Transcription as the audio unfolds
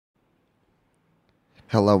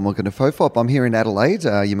Hello and welcome to FOFOP. I'm here in Adelaide.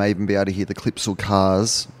 You may even be able to hear the Clipsal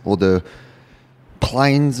cars or the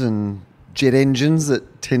planes and jet engines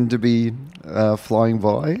that tend to be flying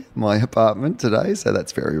by my apartment today. So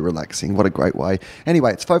that's very relaxing. What a great way.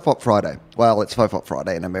 Anyway, it's FOFOP Friday. Well, it's FOFOP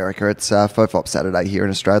Friday in America. It's FOFOP Saturday here in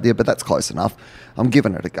Australia, but that's close enough. I'm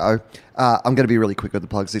giving it a go. I'm going to be really quick with the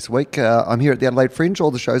plugs this week. I'm here at the Adelaide Fringe.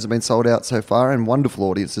 All the shows have been sold out so far and wonderful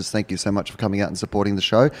audiences. Thank you so much for coming out and supporting the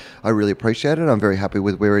show. I really appreciate it. I'm very happy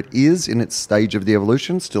with where it is in its stage of the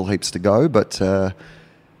evolution. Still heaps to go, but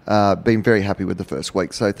been very happy with the first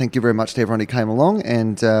week. So thank you very much to everyone who came along.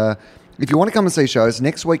 And if you want to come and see shows,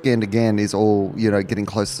 next weekend again is all, getting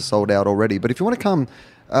close to sold out already. But if you want to come,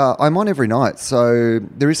 I'm on every night. So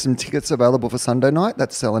there is some tickets available for Sunday night.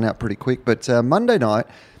 That's selling out pretty quick. But Monday night,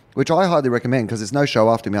 which I highly recommend because there's no show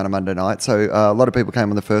after me on a Monday night. So a lot of people came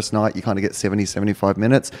on the first night. You kind of get 70, 75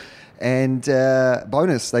 minutes. And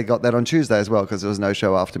bonus, they got that on Tuesday as well because there was no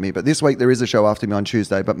show after me. But this week there is a show after me on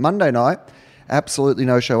Tuesday. But Monday night, absolutely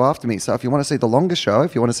no show after me. So if you want to see the longer show,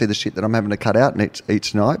 if you want to see the shit that I'm having to cut out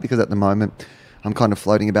each night, because at the moment I'm kind of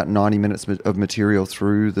floating about 90 minutes of material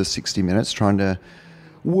through the 60 minutes, trying to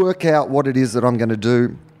work out what it is that I'm going to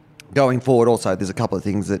do going forward. Also, there's a couple of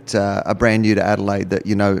things that are brand new to Adelaide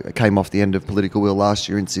that, came off the end of Political Will last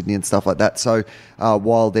year in Sydney and stuff like that. So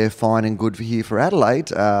while they're fine and good for here for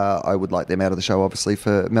Adelaide, I would like them out of the show, obviously,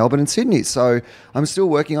 for Melbourne and Sydney. So I'm still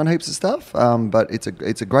working on heaps of stuff, but it's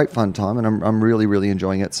a great fun time and I'm really, really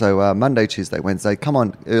enjoying it. So Monday, Tuesday, Wednesday, come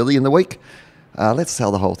on, early in the week. Let's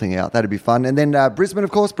sell the whole thing out. That'd be fun. And then Brisbane,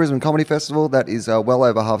 of course, Brisbane Comedy Festival. That is well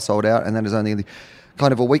over half sold out, and that is only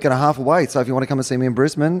kind of a week and a half away. So if you want to come and see me in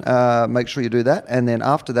Brisbane, make sure you do that. And then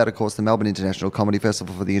after that, of course, the Melbourne International Comedy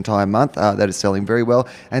Festival for the entire month. That is selling very well.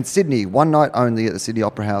 And Sydney, one night only at the Sydney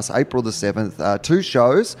Opera House, April the 7th. 2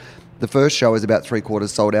 shows. The first show is about 3/4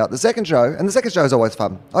 sold out. The second show is always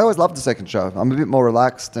fun. I always love the second show. I'm a bit more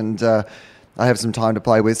relaxed and I have some time to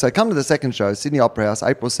play with. So come to the second show, Sydney Opera House,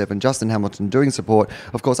 April 7, Justin Hamilton doing support.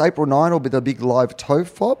 Of course, April 9 will be the big live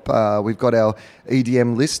FOFOP. We've got our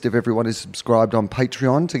EDM list of everyone who's subscribed on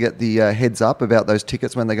Patreon to get the heads up about those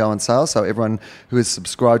tickets when they go on sale. So everyone who is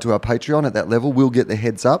subscribed to our Patreon at that level will get the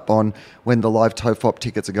heads up on when the live FOFOP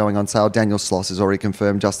tickets are going on sale. Daniel Sloss has already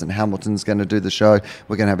confirmed Justin Hamilton's going to do the show.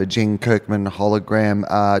 We're going to have a Jen Kirkman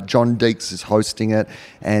hologram. John Deeks is hosting it.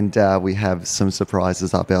 And we have some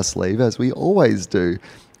surprises up our sleeve, as we always do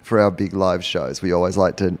for our big live shows. We always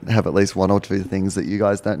like to have at least 1 or 2 things that you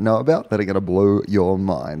guys don't know about that are going to blow your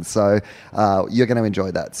mind. So you're going to enjoy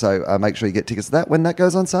that. So make sure you get tickets to that when that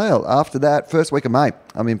goes on sale. After that, first week of May,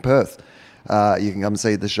 I'm in Perth. You can come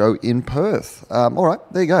see the show in Perth. All right,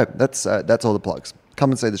 there you go. That's all the plugs. Come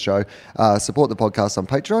and see the show. Support the podcast on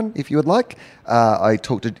Patreon if you would like. I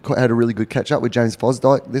had a really good catch up with James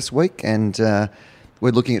Fosdyke this week, and we're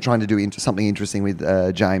looking at trying to do something interesting with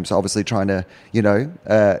James. Obviously trying to,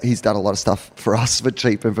 he's done a lot of stuff for us for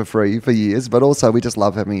cheap and for free for years, but also we just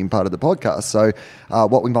love having him part of the podcast. So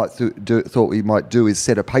what we might thought we might do is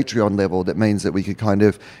set a Patreon level that means that we could kind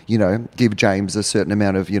of, give James a certain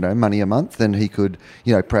amount of, money a month, and he could,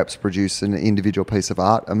 perhaps produce an individual piece of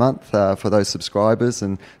art a month for those subscribers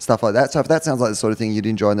and stuff like that. So if that sounds like the sort of thing you'd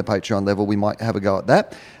enjoy on the Patreon level, we might have a go at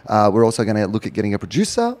that. We're also going to look at getting a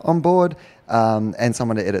producer on board. And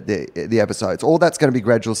someone to edit the episodes. All that's going to be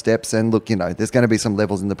gradual steps. And look, there's going to be some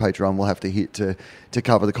levels in the Patreon we'll have to hit to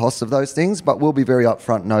cover the cost of those things. But we'll be very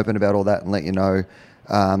upfront and open about all that and let you know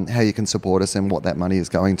how you can support us and what that money is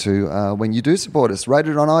going to when you do support us.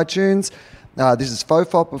 Rated on iTunes. This is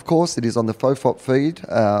FOFOP, of course. It is on the FOFOP feed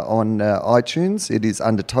on iTunes. It is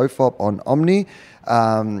under TOFOP on Omni.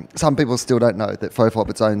 Some people still don't know that FOFOP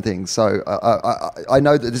its own thing. So I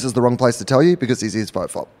know that this is the wrong place to tell you because this is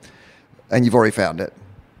FOFOP. And you've already found it.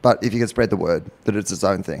 But if you can spread the word that it's its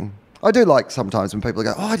own thing. I do like sometimes when people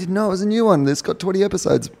go, I didn't know it was a new one. It's got 20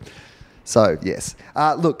 episodes. So, yes.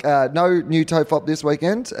 Look, no new TOFOP this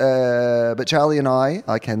weekend. But Charlie and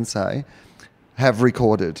I can say, have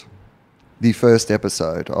recorded the first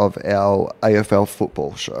episode of our AFL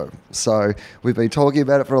football show. So, we've been talking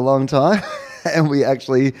about it for a long time. And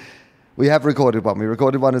we have recorded one. We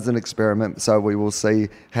recorded one as an experiment, so we will see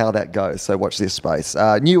how that goes. So watch this space.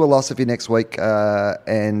 New philosophy next week,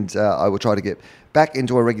 and I will try to get back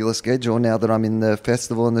into a regular schedule now that I'm in the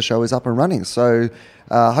festival and the show is up and running. So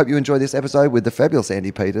I hope you enjoy this episode with the fabulous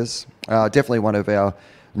Andy Peters. Definitely one of our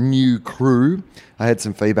new crew. I had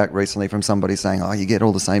some feedback recently from somebody saying, you get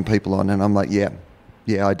all the same people on, and I'm like, yeah,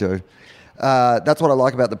 I do. That's what I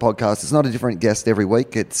like about the podcast. It's not a different guest every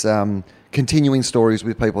week. It's continuing stories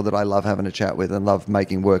with people that I love having a chat with and love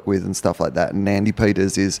making work with and stuff like that. And Andy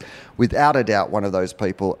Peters is, without a doubt, one of those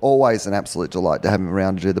people. Always an absolute delight to have him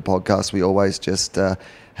around to do the podcast. We always just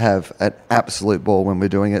have an absolute ball when we're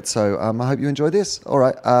doing it. So I hope you enjoy this. All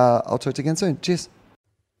right, I'll talk to you again soon. Cheers.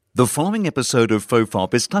 The following episode of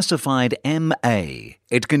FOFOP is classified MA.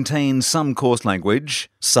 It contains some coarse language,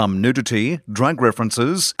 some nudity, drug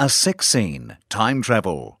references, a sex scene, time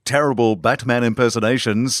travel, terrible Batman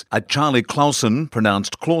impersonations, a Charlie Clausen,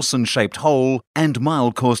 pronounced Clausen-shaped hole, and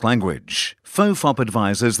mild coarse language. FOFOP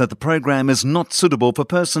advises that the program is not suitable for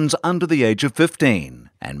persons under the age of 15,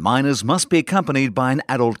 and minors must be accompanied by an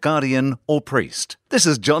adult guardian or priest. This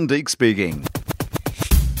is John Deek speaking.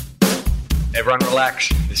 Everyone relax.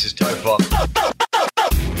 This is FOFOP.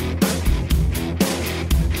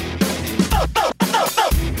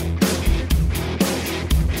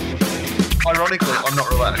 Ironically, I'm not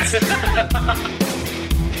relaxed.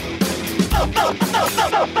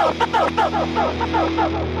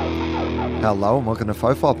 Hello and welcome to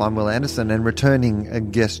FOFOP. I'm Will Anderson and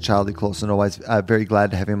returning guest Charlie Clausen. Always very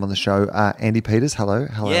glad to have him on the show. Andy Peters, hello.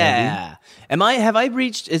 Hello, yeah. Andy. Have I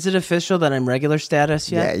reached, is it official that I'm regular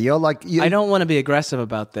status yet? Yeah, you're like... I don't want to be aggressive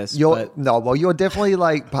about this, but... No, well, you're definitely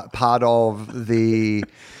like part of the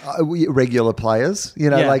regular players. You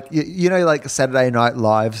know, Yeah. like Saturday Night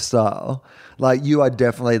Live style. Like you are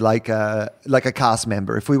definitely like a cast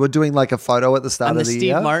member. If we were doing like a photo at the start I'm of the the Steve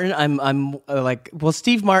year, Martin. I'm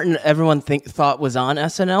Steve Martin. Everyone thought was on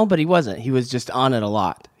SNL, but he wasn't. He was just on it a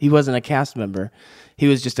lot. He wasn't a cast member. He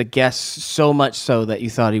was just a guest, so much so that you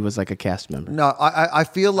thought he was like a cast member. No, I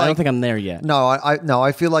feel like I don't think I'm there yet. No,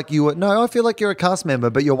 I feel like you were. No, I feel like you're a cast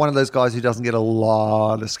member, but you're one of those guys who doesn't get a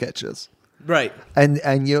lot of sketches. Right.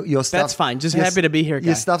 And your stuff. That's fine. Just happy to be here, guy.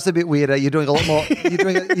 Your stuff's a bit weirder. You're doing a lot more.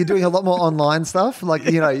 you're doing a lot more online stuff. Like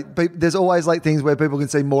there's always like things where people can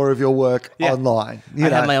see more of your work online. I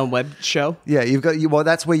have my own web show. Yeah, well,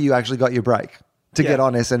 that's where you actually got your break to get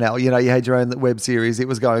on SNL. You had your own web series. It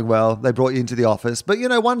was going well. They brought you into the office, but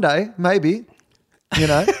one day maybe.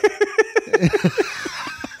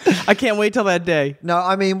 I can't wait till that day. No,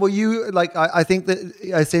 I mean, well, I think that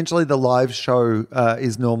essentially the live show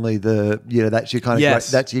is normally that's your kind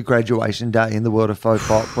of that's your graduation day in the world of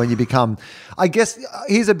FOFOP when you become. I guess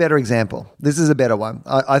here's a better example. This is a better one.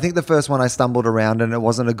 I think the first one I stumbled around and it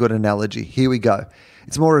wasn't a good analogy. Here we go.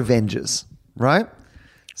 It's more Avengers, right?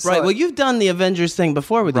 Right. Well, you've done the Avengers thing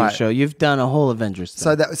before with your show. You've done a whole Avengers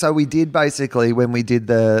thing. So we did basically when we did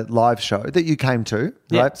the live show that you came to,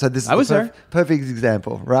 right? So this is the perfect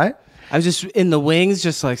example, right? I was just in the wings,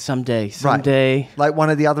 just like someday. Like one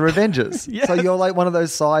of the other Avengers. Yes. So you're like one of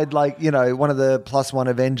those side, one of the +1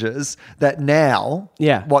 Avengers that now,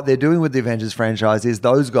 what they're doing with the Avengers franchise is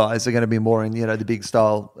those guys are going to be more in, the big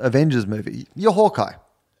style Avengers movie. You're Hawkeye.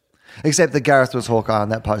 Except that Gareth was Hawkeye on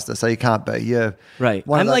that poster, so you can't be. Yeah, right.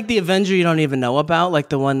 I'm like the Avenger you don't even know about, like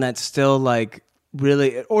the one that's still like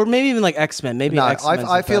really, or maybe even like X-Men. Maybe no,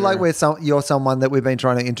 I feel like you're someone that we've been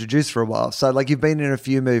trying to introduce for a while. So like you've been in a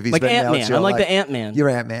few movies, like but Ant-Man. Now I'm like the Ant-Man. You're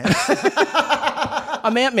Ant-Man.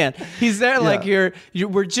 I'm Ant-Man. He's there like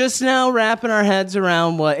we're just now wrapping our heads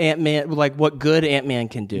around what Ant-Man, like what good Ant-Man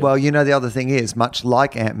can do. Well, the other thing is, much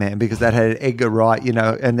like Ant-Man, because that had Edgar Wright,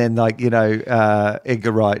 and then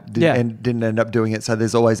Edgar Wright didn't end up doing it. So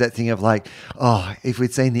there's always that thing of like, oh, if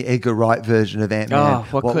we'd seen the Edgar Wright version of Ant-Man,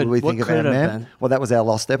 what would we think of Ant-Man? Well, that was our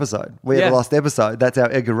lost episode. We had a lost episode. That's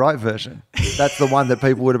our Edgar Wright version. That's the one that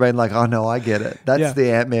people would have been like, oh no, I get it. That's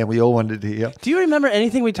the Ant-Man we all wanted to hear. Do you remember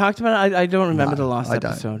anything we talked about? I don't remember the lost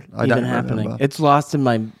episode even happening. Remember. It's lost in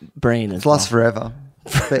my brain. It's lost forever.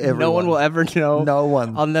 For everyone. No one will ever know. No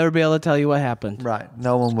one. I'll never be able to tell you what happened. Right.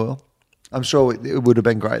 No one will. I'm sure it would have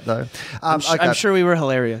been great though. I'm sure we were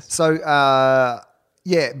hilarious. So,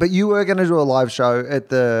 but you were going to do a live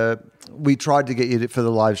show we tried to get you for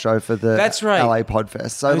the live show for the LA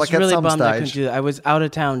Podfest. So I was really at some bummed stage. I couldn't do that. I was out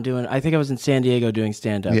of town I think I was in San Diego doing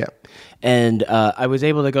stand-up. Yeah. And I was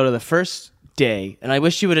able to go to the first day, and I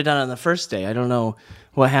wish you would have done it on the first day. I don't know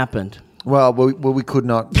what happened. Well, we could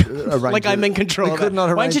not arrange like I'm in control. We could not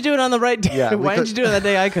arrange. Why didn't you do it on the right day? Yeah, Why didn't you do it on the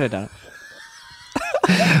day I could have done it?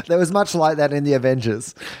 There was much like that in the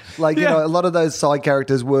Avengers. Like, a lot of those side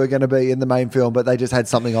characters were going to be in the main film, but they just had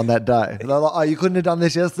something on that day. They're like, oh, you couldn't have done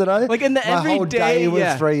this yesterday? Like in the My whole day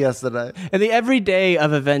was free yesterday. In the everyday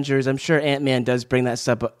of Avengers, I'm sure Ant-Man does bring that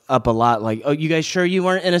stuff up a lot. Like, oh, you guys sure you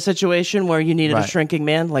weren't in a situation where you needed a shrinking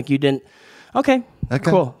man? Like you didn't... Okay,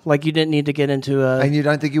 cool. Like you didn't need to get into a and you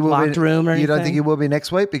don't think you will locked room or anything? You don't think you will be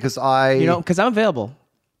next week? Because because I'm available.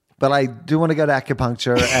 but I do want to go to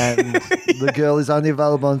acupuncture, and the girl is only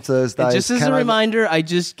available on Thursdays. And just as a reminder, I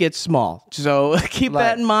just get small. So keep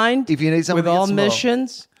that in mind. If you need someone with to get all small.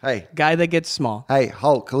 missions, Hey. guy that gets small. Hey,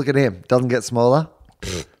 Hulk, look at him. Doesn't get smaller.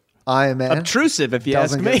 Iron Man. Obtrusive, if you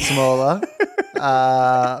ask doesn't me. get smaller.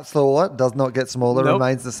 Thor does not get smaller, Nope.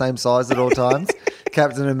 remains the same size at all times.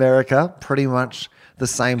 Captain America, pretty much the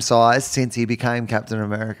same size since he became Captain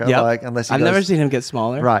America. Yep. Like, unless he I've never seen him get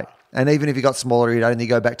smaller. Right. And even if he got smaller, he'd only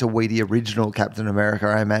go back to the original Captain America,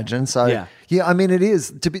 I imagine. So, Yeah. I mean, it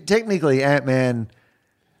is. To be technically, Ant-Man,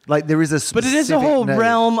 like, there is a specific But it is a whole name.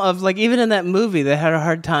 realm of, like, even in that movie, they had a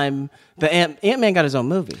hard time. The Ant-Man got his own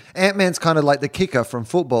movie. Ant-Man's kind of like the kicker from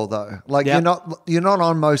football, though. Like, Yep. you're not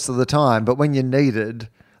on most of the time, but when you're needed,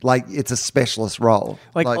 like, it's a specialist role.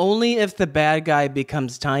 Like only if the bad guy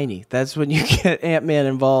becomes tiny. That's when you get Ant-Man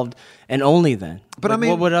involved, and only then. But Like, I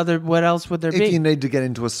mean, what else would there if be? you need to get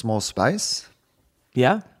into a small space,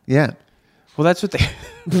 Yeah. yeah. Well, that's what they.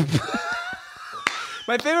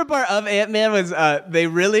 My favorite part of Ant-Man was they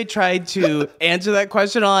really tried to answer that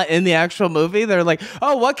question a lot in the actual movie. They're like,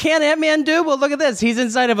 oh, what can Ant-Man do? Well, look at this. He's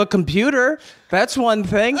inside of a computer. That's one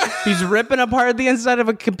thing. He's ripping apart the inside of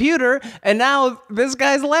a computer, and now this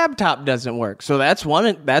guy's laptop doesn't work. So that's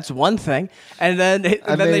one thing. And then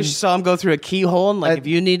they saw him go through a keyhole, and like, if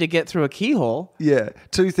you need to get through a keyhole. Yeah.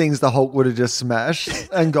 Two things the Hulk would have just smashed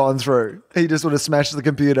and gone through. He just would have smashed the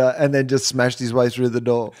computer and then just smashed his way through the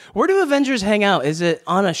door. Where do Avengers hang out? Is it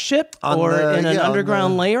on a ship or in an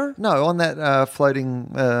underground layer? No, on that floating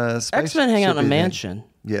space. X-Men hang out in a ship thing. mansion.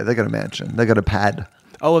 Yeah, they got a mansion. They got a pad.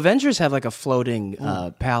 Oh, Avengers have like a floating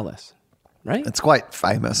palace, right? It's quite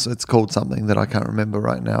famous. It's called something that I can't remember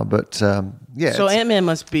right now. But yeah. So it's- Ant-Man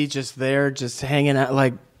must be just there, just hanging out.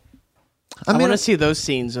 Like, I mean, want to see those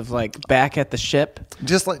scenes of like back at the ship,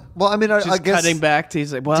 just like, well, I mean, I just guess. cutting back to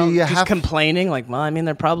he's like, well, do you just have- complaining. Like, well, I mean,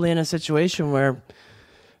 they're probably in a situation where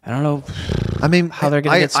I don't know. I mean, how they're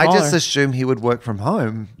gonna get I just smaller. assume he would work from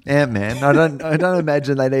home. Ant-Man. I don't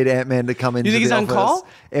imagine they need Ant-Man to come into think the he's on office call?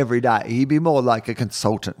 every day. He'd be more like a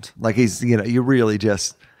consultant. Like he's, you really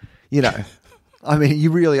just, I mean, you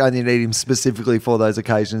really only need him specifically for those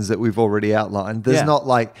occasions that we've already outlined. There's Yeah. not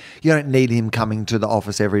like, you don't need him coming to the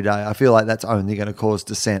office every day. I feel like that's only going to cause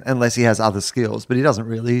dissent unless he has other skills, but he doesn't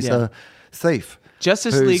really. He's a thief.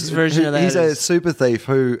 Justice League's version of that He's a is- super thief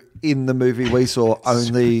who, in the movie we saw,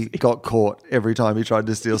 only got caught every time he tried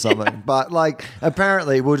to steal something. But like,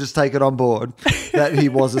 apparently, we'll just take it on board that he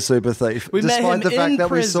was a super thief, We met despite him the fact in that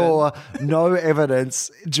prison. we saw no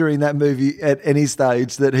evidence during that movie at any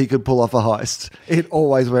stage that he could pull off a heist. It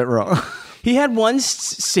always went wrong. He had one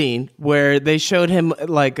scene where they showed him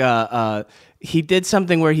like he did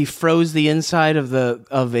something where he froze the inside of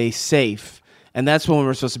a safe, and that's when we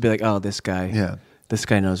were supposed to be like, oh, this guy, Yeah. this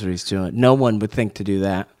guy knows what he's doing. No one would think to do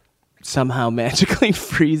that. Somehow magically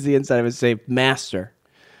freeze the inside of a safe. Master.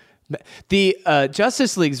 The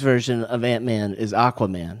Justice League's version of Ant-Man is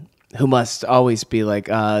Aquaman, who must always be like,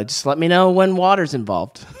 just let me know when water's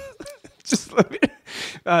involved. Just let me.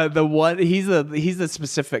 He's the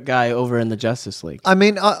specific guy over in the Justice League. I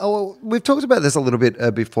mean, we've talked about this a little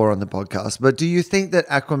bit before on the podcast, but do you think that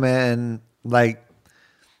Aquaman, like,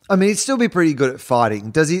 I mean, he'd still be pretty good at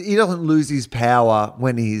fighting. Does he? He doesn't lose his power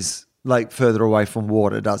when he's like further away from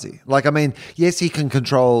water, does he? Like, I mean, yes, he can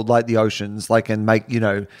control like the oceans, like, and make I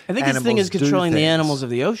think his thing animals is do controlling the things. animals of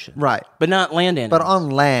the ocean, Right. But not land animals. But on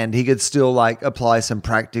land, he could still like apply some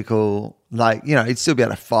practical, like, he'd still be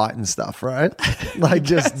able to fight and stuff, right? Like,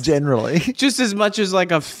 just generally. just as much as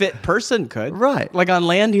like a fit person could, Right. Like on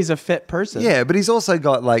land, he's a fit person. Yeah, but he's also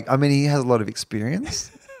got like, I mean, he has a lot of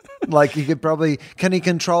experience. Like, can he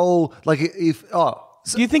control, like,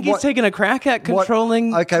 Do you think he's taking a crack at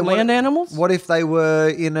controlling land animals? What if they were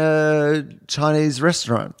in a Chinese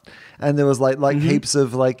restaurant and there was like heaps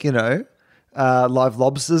of like, live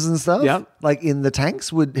lobsters and stuff? Yep. Like in the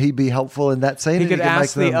tanks, would he be helpful in that scene? He And could make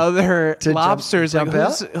ask the them other to lobsters, jump like,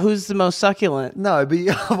 out? who's the most succulent? No, but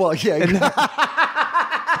well, yeah.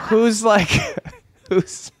 Who's like,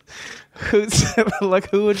 who's like,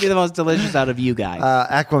 who would be the most delicious out of you guys?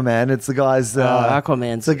 Aquaman. It's the guys.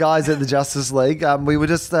 Aquaman's- It's the guys at the Justice League. We were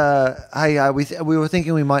just, we were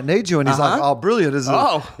thinking we might need you, and he's like, "Oh, brilliant! Is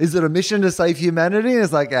it a mission to save humanity?" And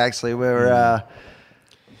it's like, actually, we're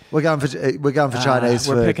going for Chinese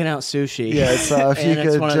food. We're picking out sushi. Yeah, so if and you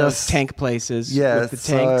it's could one of those just- tank places. Yeah, with the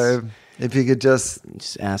tanks. so if you could just,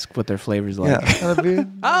 Just ask what their flavor's like. yeah, that'd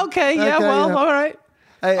be- Okay, yeah, well, yeah. all right.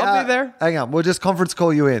 Hey, I'll be there. Hang on, we'll just conference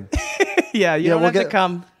call you in. Yeah, you don't have to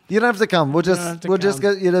come. You don't have to come. We'll just have to just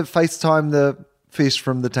come. get you to FaceTime the fish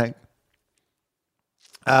from the tank.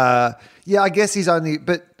 Yeah, I guess he's only.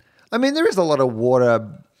 But I mean, there is a lot of water.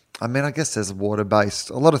 I mean, I guess there's water-based.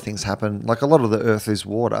 A lot of things happen. Like a lot of the earth is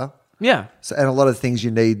water. Yeah. So, and a lot of things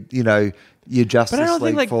you need, your Justice But I don't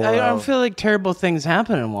League think like for. I don't feel like terrible things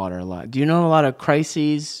happen in water a lot. Do you know a lot of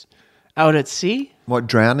crises out at sea? What,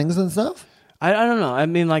 drownings and stuff? I don't know. I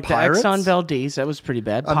mean, like Pirates? the Exxon Valdez, that was pretty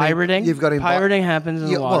bad. I mean, Pirating, you've got pirating happens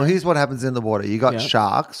in the water. Well, here's what happens in the water. You got Yeah.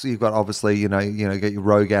 sharks. You've got obviously, you get your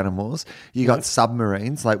rogue animals. You got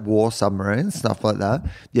submarines, like war submarines, stuff like that.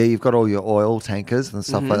 Yeah, you've got all your oil tankers and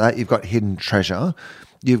stuff like that. You've got hidden treasure.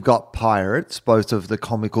 You've got pirates, both of the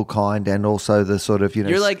comical kind and also the sort of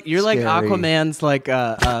You're like scary- Aquaman's like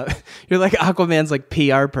you're like Aquaman's like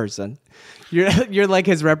PR person. You're like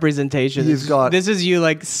his representation. This is you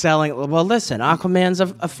like selling. Well, listen, Aquaman's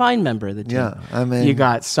a fine member of the team. Yeah, I mean, you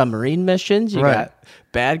got submarine missions. You got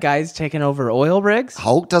bad guys taking over oil rigs.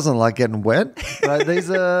 Hulk doesn't like getting wet. Like,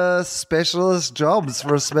 these are specialist jobs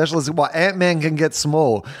for a specialist. Well, Ant-Man can get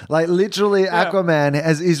small. Like literally, Aquaman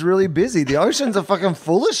is really busy. The oceans are fucking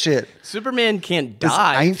full of shit. Superman can't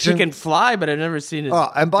dive. He can fly, but I've never seen it. Oh,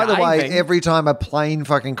 and by the way, diving. every time a plane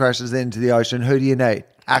fucking crashes into the ocean, who do you need?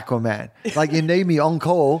 Aquaman. Like, you need me on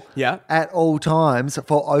call at all times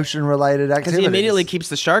for ocean-related activities. Because he immediately keeps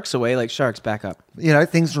the sharks away, like sharks back up.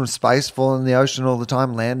 Things from space fall in the ocean all the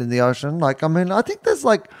time, land in the ocean. Like, I mean, I think there's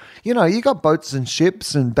like, you got boats and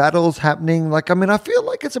ships and battles happening. Like, I mean, I feel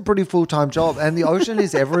like it's a pretty full-time job, and the ocean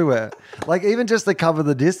is everywhere. Like, even just to cover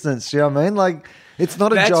the distance, you know what I mean? Like, it's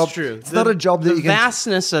not a job. That's true. It's not a job that you can. The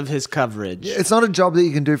vastness of his coverage. It's not a job that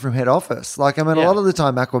you can do from head office. Like, I mean, a lot of the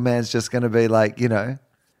time, Aquaman's just going to be like,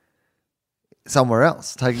 somewhere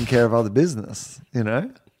else, taking care of other business,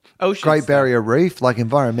 Ocean Great stuff. Barrier Reef, like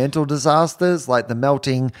environmental disasters, like the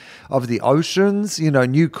melting of the oceans,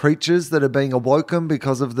 new creatures that are being awoken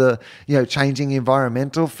because of the, changing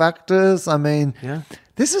environmental factors. I mean,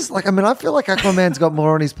 this is like, I feel like Aquaman's got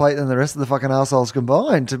more on his plate than the rest of the fucking assholes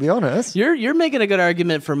combined, to be honest. You're making a good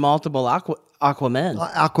argument for multiple Aquaman.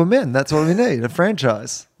 Aquaman, that's what we need, a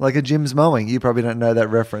franchise. Like a Jim's Mowing. You probably don't know that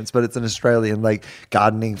reference, but it's an Australian like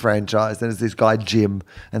gardening franchise. There's this guy, Jim,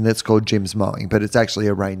 and that's called Jim's Mowing, but it's actually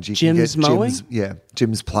a range. You Jim's can get Mowing?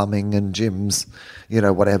 Jim's Plumbing and Jim's,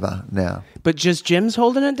 whatever now. But just Jim's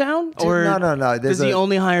holding it down? Or No. Does he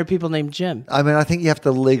only hire people named Jim? I mean, I think you have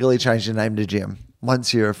to legally change your name to Jim.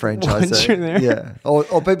 Once you're a franchisor. Once you're there. Yeah. Or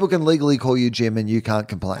people can legally call you Jim and you can't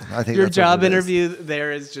complain. I think Your that's what job it is. interview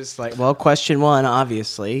there is just like, well, question one,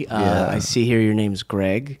 obviously. I see here your name's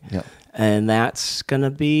Greg. Yeah. And that's going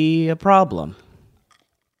to be a problem.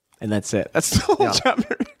 And that's it. That's the whole job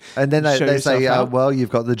interview. And then Show they say, yourself out. well,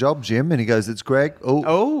 you've got the job, Jim. And he goes, it's Greg.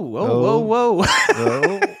 Whoa.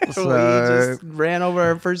 So, We just ran over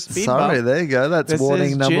our first speed sorry, bump. there you go. That's This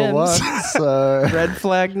warning is number Jim's. one. So Red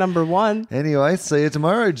flag number one. anyway, see you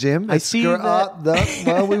tomorrow, Jim. I see that-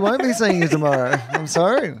 Well, we won't be seeing you tomorrow. I'm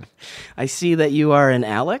sorry. I see that you are an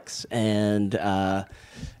Alex. And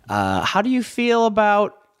how do you feel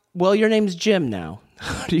about, well, your name's Jim now.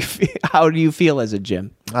 How do you feel as a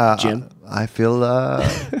Jim? Jim? I feel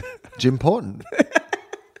Jim Porton.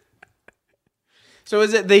 So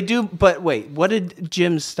is it, they do, but wait, what did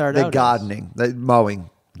Jim start They're out gardening. They're mowing.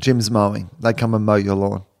 Jim's mowing. They come and mow your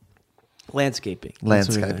lawn. as? Landscaping.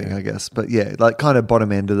 Landscaping, I guess. But yeah, like kind of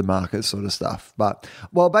bottom end of the market sort of stuff. But,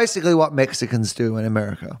 well, basically what Mexicans do in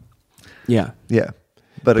America. Yeah. Yeah.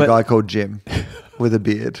 But a guy called Jim with a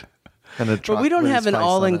beard and a truck But we don't with have his an face on it.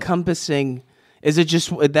 all-encompassing, is it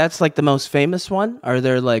just, that's like the most famous one? Are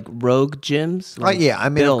there like rogue Jims? Like yeah, I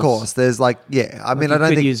mean, Bills? of course. There's like, yeah. I mean, You I don't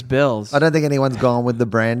could think use Bills. I don't think anyone's gone with the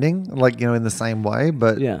branding, like, in the same way.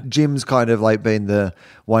 But Yeah. Jim's kind of like been the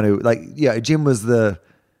one who, like, Jim was the.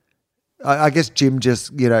 I guess Jim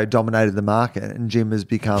just dominated the market, and Jim has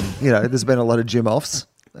become there's been a lot of Jim offs,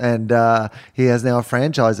 and he has now a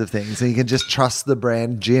franchise of things, and you can just trust the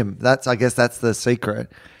brand Jim. I guess that's the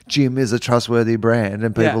secret. Jim is a trustworthy brand,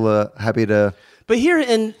 and people are happy to. But here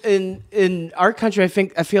in our country, I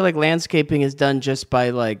feel like landscaping is done just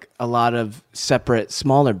by like a lot of separate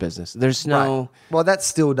smaller business. There's no Right. Well, that's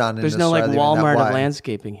still done. there's in no like Australia in that Walmart of way.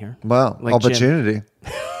 landscaping here. Well, Like Jim. opportunity.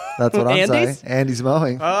 That's what I'm saying. Andy's? Andy's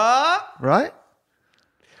mowing. Right?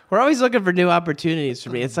 We're always looking for new opportunities for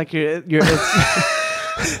me. It's like it's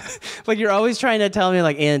like you're always trying to tell me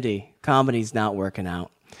like, Andy, comedy's not working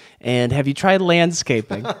out. And have you tried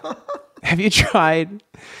landscaping? Have you tried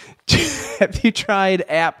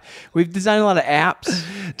app? We've designed a lot of apps.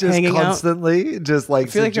 Just hanging constantly, just like out.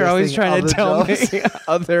 I feel like you're always trying to tell jobs. me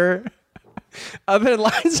other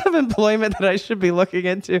lines of employment that I should be looking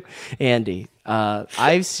into. Andy,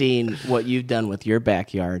 I've seen what you've done with your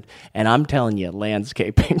backyard, and I'm telling you,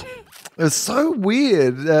 landscaping. It was so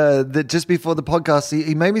weird that just before the podcast,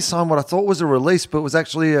 he made me sign what I thought was a release, but was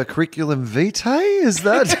actually a curriculum vitae. Is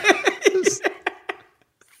that?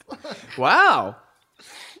 Wow.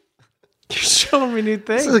 You're showing me new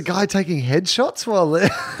things. This is a guy taking headshots while there.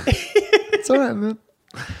 It's all right, man.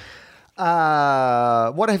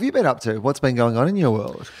 What have you been up to? What's been going on in your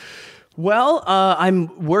world? Well,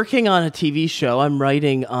 I'm working on a TV show. I'm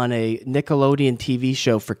writing on a Nickelodeon TV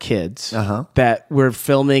show for kids that we're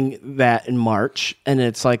filming that in March. And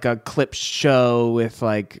it's like a clip show with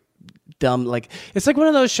like dumb, like it's like one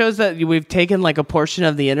of those shows that we've taken like a portion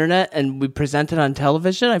of the internet and we present it on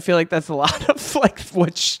television. I feel like that's a lot of like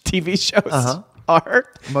what TV shows are.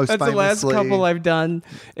 Most that's the last famously- couple I've done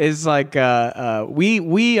is like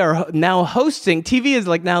we are now hosting. TV is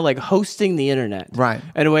like now like hosting the internet, Right.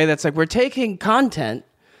 in a way that's like we're taking content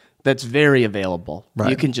that's very available. Right.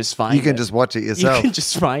 You can just find You can it. just watch it yourself. You can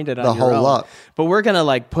just find it on The your whole own. lot. But we're gonna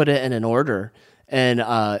like put it in an order and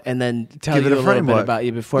then tell Give it you a a little bit framework. about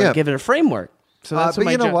you before Yeah. give it a framework. So that's but what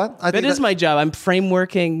my you know job. what? I That think is that- my job. I'm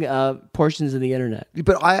frameworking portions of the internet.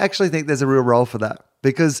 But I actually think there's a real role for that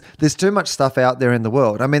because there's too much stuff out there in the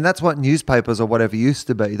world. I mean, that's what newspapers or whatever used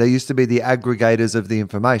to be. They used to be the aggregators of the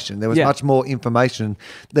information. There was Yeah. much more information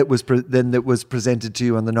that was than that was presented to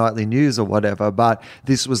you on the nightly news or whatever. But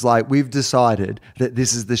this was like, we've decided that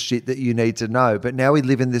this is the shit that you need to know. But now we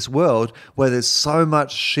live in this world where there's so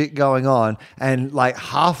much shit going on and like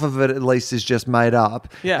half of it at least is just made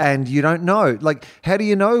up. Yeah. And you don't know. Like, how do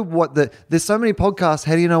you know there's so many podcasts.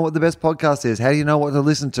 How do you know what the best podcast is? How do you know what to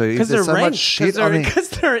listen to? If Because they're there's so ranked. much shit on it. Because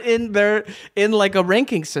they're in like a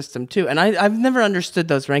ranking system too. And I've never understood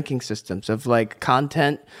those ranking systems of like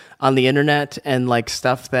content on the internet and like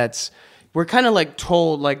stuff that's we're kind of like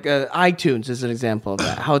told like iTunes is an example of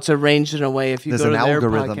that. How it's arranged in a way if you There's go to an their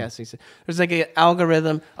algorithm. podcasting. There's like an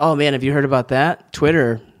algorithm. Oh man, have you heard about that?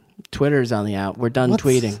 Twitter's on the out. We're done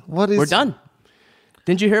tweeting. We're done.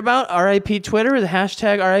 Didn't you hear about RIP Twitter? The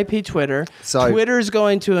hashtag RIP Twitter. So- Twitter's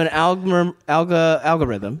going to an algorithm.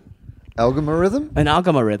 Algorithm? An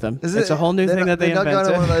algorithm. It's a whole new thing that they They're not going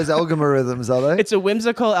to invented. one of those algorithms, are they? It's a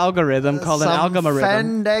whimsical algorithm called an algorithm.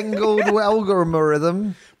 Fandangled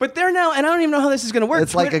algorithm. But they're now, and I don't even know how this is going to work.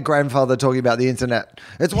 It's like a grandfather talking about the internet.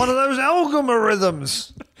 It's one of those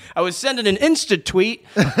algorithms. I was sending an Insta tweet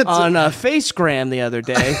on Facegram the other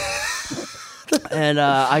day, and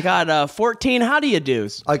I got 14 how do you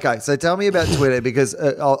do's. Okay, so tell me about Twitter because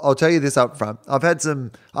I'll tell you this up front. I've had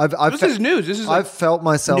some. This is news. This is I've felt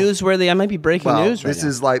myself newsworthy. I might be breaking Well, news right this now.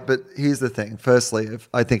 is like, but here's the thing. Firstly,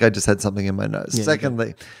 I think I just had something in my nose. you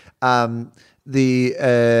Secondly,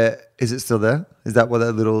 is it still there? Is that what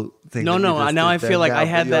that little thing? No, that you no. just Now I did feel there like now, I but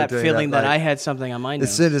had you're that doing feeling that like- I had something on my nose.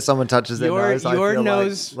 As soon as someone touches their nose, I your feel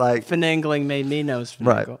nose like finagling made me nose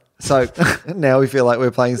right. finagle. So now we feel like we're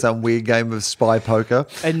playing some weird game of spy poker,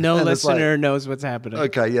 And no it's like, listener knows what's happening.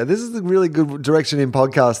 okay, yeah, this is a really good direction in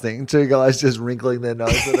podcasting. Two guys just wrinkling their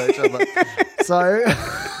nose at each other. So,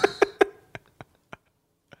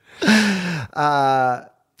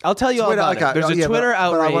 I'll tell you all Twitter, about okay, it. There's a yeah, Twitter but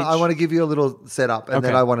outrage. I want to give you a little setup, and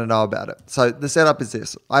then Okay. I want to know about it. So the setup is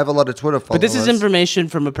this: I have a lot of Twitter followers. But this is information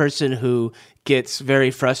from a person who gets very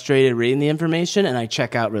frustrated reading the information, and I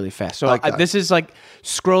check out really fast. So Okay. this is like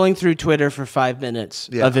scrolling through Twitter for 5 minutes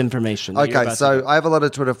Yeah. of information. that you're Okay, about so to do. I have a lot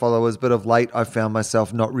of Twitter followers, but of late I've found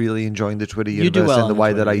myself not really enjoying the Twitter do universe well in the on way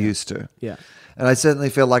Twitter, that I yeah. used to. Yeah. And I certainly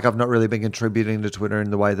feel like I've not really been contributing to Twitter in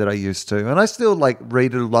the way that I used to. And I still like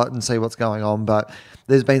read it a lot and see what's going on, but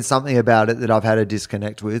there's been something about it that I've had a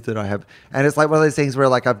disconnect with that I have. And it's like one of those things where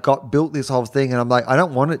like I've built this whole thing and I'm like, I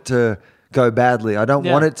don't want it to go badly. I don't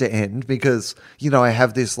Yeah. want it to end because, I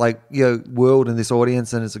have this like, world and this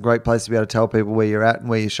audience and it's a great place to be able to tell people where you're at and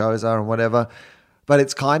where your shows are and whatever. But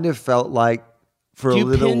it's kind of felt like for a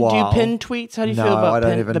little while. Do you pin tweets? How do you No, feel about I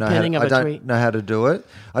don't even the know pinning how of to, a I don't tweet? know how to do it.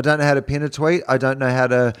 I don't know how to pin a tweet. I don't know how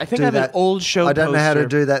to I think do I have an that. old show I don't know how to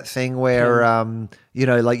poster do that thing where,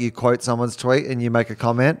 like you quote someone's tweet and you make a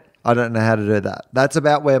comment. I don't know how to do that. That's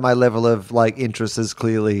about where my level of like interest is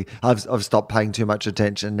clearly. I've stopped paying too much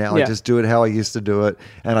attention now. Yeah. I just do it how I used to do it,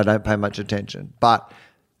 and I don't pay much attention. But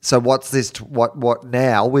so what's this? What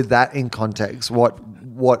now with that in context?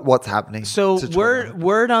 What's happening? So to Twitter?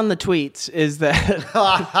 word on the tweets is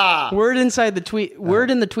that word inside the tweet.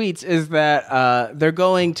 Word in the tweets is that they're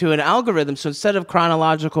going to an algorithm. So instead of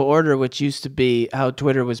chronological order, which used to be how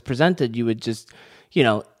Twitter was presented, you would just,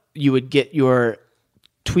 you would get your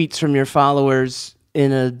tweets from your followers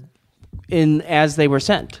in as they were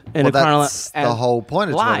sent. That's the whole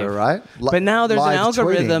point of live. Twitter, right? But now there's an Live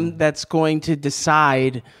algorithm tweeting. that's going to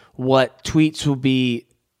decide what tweets will be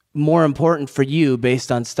more important for you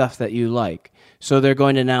based on stuff that you like. So they're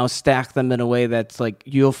going to now stack them in a way that's like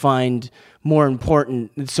you'll find more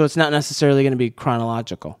important. So it's not necessarily going to be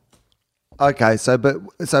chronological. Okay,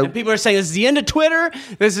 And people are saying this is the end of Twitter.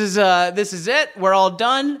 This is it. We're all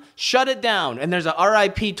done. Shut it down. And there's a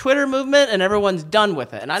RIP Twitter movement, and everyone's done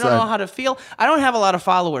with it. And I don't know how to feel. I don't have a lot of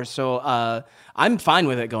followers, so I'm fine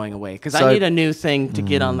with it going away because I need a new thing to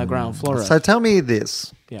get on the ground floor of. So tell me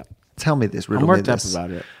this. Yeah. Tell me this. I'm worked up about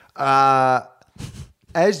it.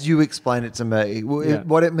 As you explain it to me,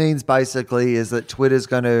 what it means basically is that Twitter's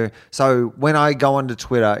going to... So when I go onto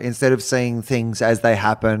Twitter, instead of seeing things as they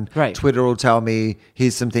happen, right. Twitter will tell me,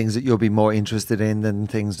 here's some things that you'll be more interested in than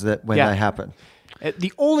things that when they happen.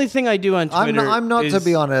 The only thing I do on Twitter I'm not, is... to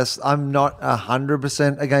be honest, I'm not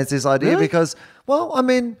 100% against this idea because, well, I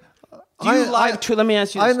mean... Do you live tweet? Let me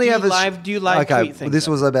ask you this. Do you live tweet things? This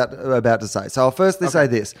was about to say. So I'll firstly say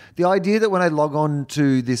this. The idea that when I log on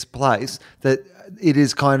to this place, that it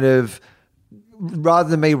is kind of, rather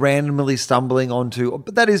than me randomly stumbling onto,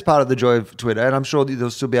 but that is part of the joy of Twitter, and I'm sure that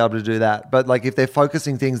they'll still be able to do that. But like if they're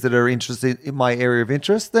focusing things that are interested in my area of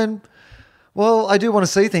interest, then, well, I do want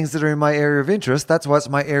to see things that are in my area of interest. That's why it's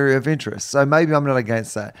my area of interest. So maybe I'm not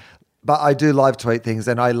against that. But I do live tweet things,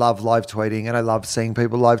 and I love live tweeting, and I love seeing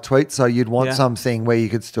people live tweet. So you'd want something where you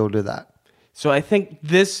could still do that. So I think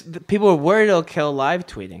people are worried it'll kill live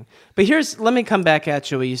tweeting. But let me come back at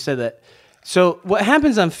you where you said that. So what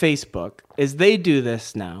happens on Facebook is they do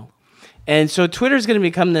this now. And so Twitter's going to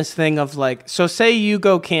become this thing of like, so say you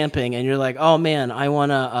go camping and you're like, oh man, I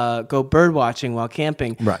want to go bird watching while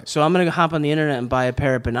camping. Right. So I'm going to hop on the internet and buy a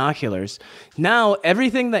pair of binoculars. Now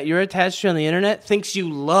everything that you're attached to on the internet thinks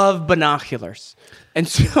you love binoculars. And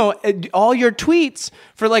so all your tweets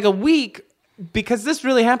for like a week, because this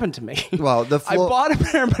really happened to me. Well, I bought a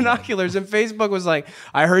pair of binoculars and Facebook was like,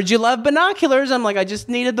 I heard you love binoculars. I'm like, I just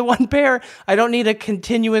needed the one pair. I don't need a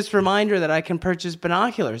continuous reminder that I can purchase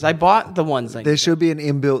binoculars. I bought the ones. There should be an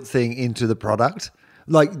inbuilt thing into the product.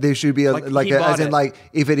 Like there should be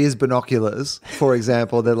if it is binoculars, for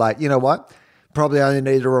example, they're like, you know what? Probably only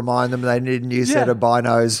need to remind them they need a new set of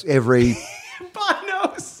binos every...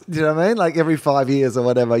 Binos! Do you know what I mean? Like every 5 years or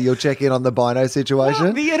whatever, you'll check in on the bino situation.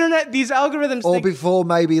 Well, the internet, these algorithms... Or before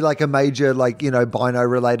maybe like a major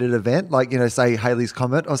bino-related event, like, say Halley's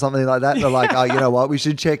Comet or something like that. They're like, oh, you know what? We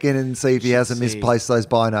should check in and see if he hasn't misplaced those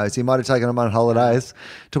binos. He might have taken them on holidays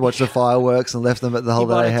to watch the fireworks and left them at the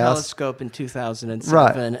holiday house. He bought a telescope in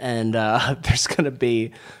 2007 and there's going to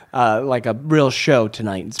be... like a real show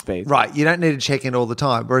tonight in space. Right. You don't need to check in all the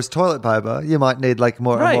time. Whereas toilet paper, you might need like a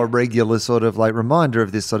more regular sort of like reminder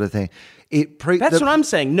of this sort of thing. That's what I'm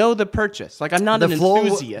saying. Know the purchase. Like I'm not an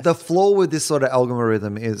enthusiast. The flaw with this sort of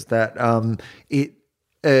algorithm is that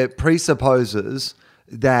it presupposes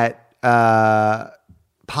that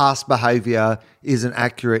past behavior is an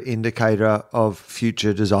accurate indicator of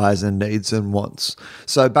future desires and needs and wants.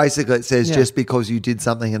 So basically it says just because you did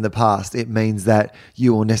something in the past, it means that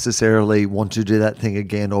you will necessarily want to do that thing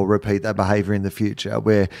again or repeat that behavior in the future.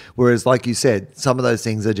 Whereas like you said, some of those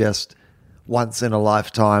things are just once in a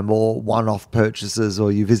lifetime or one-off purchases,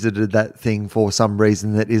 or you visited that thing for some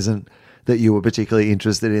reason that isn't that you were particularly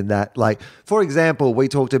interested in that. Like, for example, we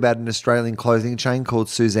talked about an Australian clothing chain called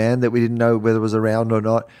Suzanne that we didn't know whether it was around or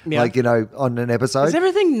not, on an episode. Is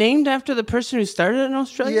everything named after the person who started it in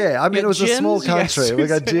Australia? Yeah, I mean, it was a small country. We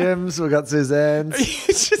got Jim's, we got Suzanne's.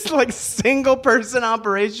 It's just like single-person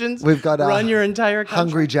operations. We've got run your entire country.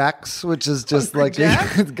 Hungry Jack's, which is just a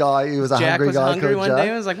guy who was a Jack hungry was guy. Hungry one Jack. day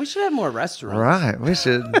and was like, we should have more restaurants. Right, we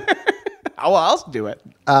should. How else do it?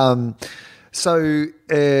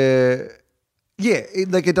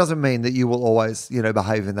 It doesn't mean that you will always,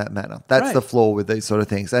 behave in that manner. That's the flaw with these sort of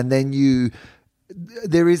things. And then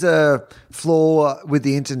there is a flaw with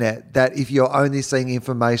the internet that if you're only seeing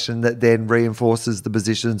information that then reinforces the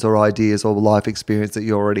positions or ideas or life experience that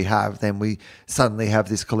you already have, then we suddenly have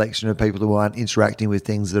this collection of people who aren't interacting with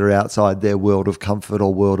things that are outside their world of comfort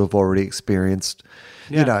or world of already experienced,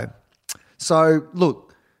 So, look,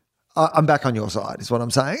 I'm back on your side, is what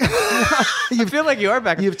I'm saying. You feel like you are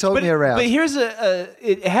back. You've told me around. But here's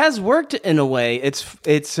it has worked in a way.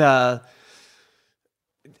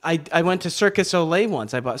 I went to Circus Olay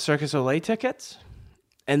once. I bought Circus Olay tickets,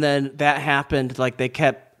 and then that happened. Like they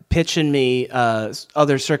kept pitching me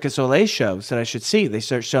other Circus Olay shows that I should see. They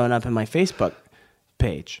start showing up in my Facebook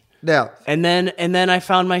page. Now, and then I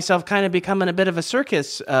found myself kind of becoming a bit of a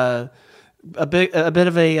circus, a bit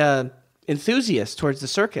of a enthusiast towards the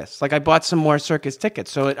circus. Like I bought some more circus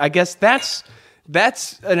tickets. So I guess that's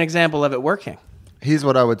an example of it working. Here's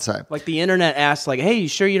what I would say. Like the internet asked, like, hey, you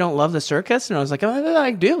sure you don't love the circus? And I was like, oh,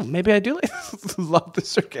 I do. Maybe I do love the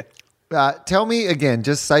circus. Tell me again,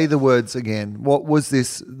 just say the words again. What was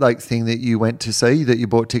this like thing that you went to see that you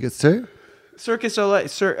bought tickets to? Circus Olay,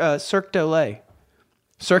 Cirque d'Olay.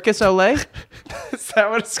 Circus Olay? Is that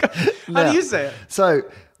what it's called? How do you say it? So,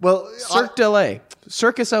 well, Cirque d'Olay.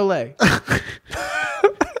 Circus Olay.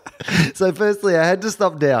 So firstly, I had to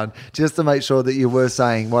stop down just to make sure that you were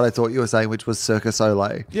saying what I thought you were saying, which was Circus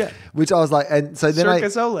Olay. Yeah. Which I was like, and so then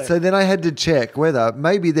Circus Olay. So then I had to check whether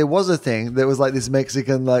maybe there was a thing that was like this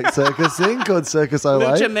Mexican like circus thing called Circus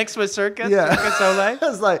Olay. Lucha mixed with circus. Yeah. Circus Olay. I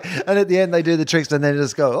was like, and at the end they do the tricks and then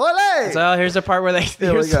just go Olay. So here's the part where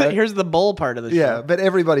here's the bowl part of the show. Yeah, but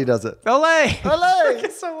everybody does it. Olay. Olay.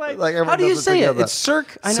 Circus Olay. Like everyone How do you does it say it? together. It's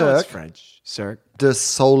Cirque. I know Cirque. it's French. Cirque. De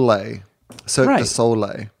Soleil. Cirque Right. de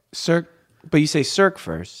Soleil. Cirque. But you say Cirque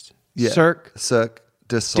first. Yeah. Cirque. Cirque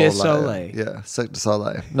de Soleil. De Soleil. Yeah, Cirque de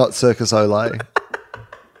Soleil. Not Circus Olay.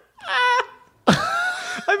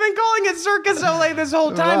 I've been calling it Circus Olay this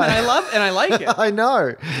whole time, Right. and I like it. I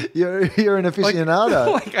know. You're an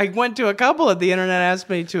aficionado. Like I went to a couple that the internet asked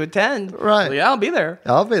me to attend. Right. Well, yeah, I'll be there.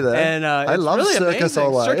 I'll be there. And I it's love really Circus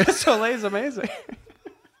amazing. Olay. Circus Olay is amazing.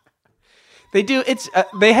 They do. It's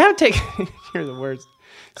they have taken. Here are the words.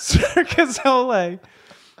 Circus Olay.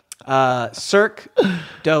 Cirque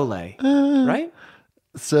d'Olay. Right.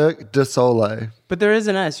 Cirque du Soleil. But there is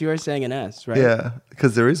an S. You are saying an S, right? Yeah,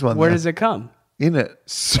 because there is one Where there. does it come? In it.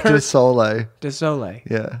 Cirque Du Soleil. du Soleil.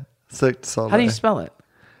 Yeah. Cirque du Soleil. How do you spell it?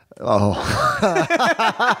 Oh.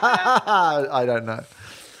 I don't know.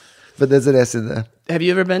 But there's an S in there. Have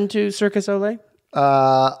you ever been to Circus Olay?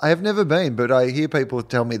 I have never been, but I hear people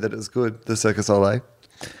tell me that it's good, the Circus Olay.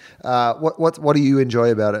 What do you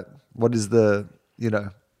enjoy about it? What is the,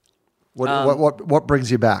 what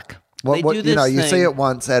brings you back? They do this you see thing. it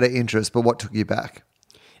once out of interest, but what took you back?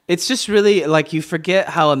 It's just really like you forget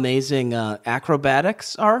how amazing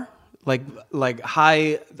acrobatics are, like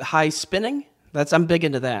high spinning. I'm big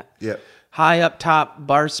into that. Yeah. High up top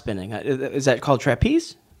bar spinning. Is that called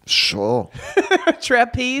trapeze? Sure.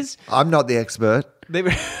 Trapeze. I'm not the expert.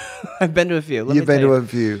 I've been to a few. Let You've me been tell to you. a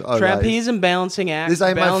few. Oh, Trapeze and balancing act. This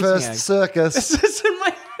ain't my balancing first act. circus. This isn't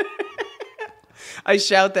my. I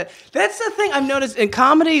shout that. That's the thing I've noticed in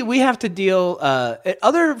comedy. We have to deal at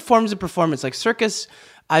other forms of performance, like circus.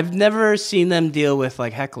 I've never seen them deal with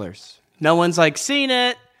like hecklers. No one's like seen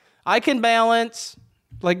it. I can balance.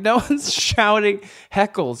 Like no one's shouting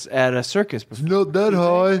heckles at a circus performance. Not that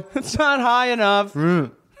high. It's not high enough.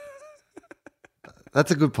 That's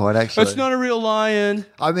a good point, actually. It's not a real lion.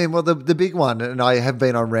 I mean, well, the big one, and I have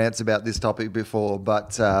been on rants about this topic before,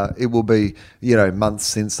 but it will be, months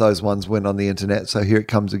since those ones went on the internet. So here it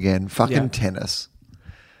comes again. Fucking tennis.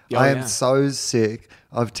 Oh, I am yeah. so sick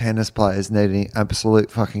of tennis players needing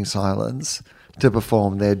absolute fucking silence to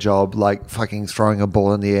perform their job, like fucking throwing a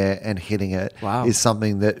ball in the air and hitting it Wow. is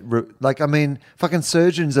something that, fucking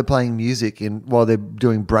surgeons are playing music while they're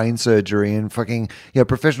doing brain surgery, and fucking,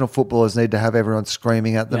 professional footballers need to have everyone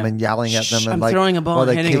screaming at them Yeah. and yelling at them. Shh, And I'm like, throwing a ball while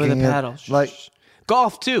and they're hitting it with a kicking paddle. Shh, Like, shh.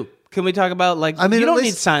 Golf too. Can we talk about I mean, you at don't need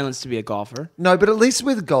least- silence to be a golfer. no, but at least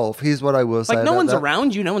with golf, here's what I will say. Like no about one's that.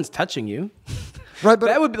 around you, no one's touching you. Right, but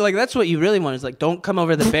That would be like that's what you really want is like don't come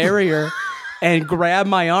over the barrier and grab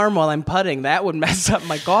my arm while I'm putting. That would mess up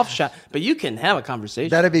my golf shot. But you can have a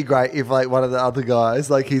conversation. that'd be great if like one of the other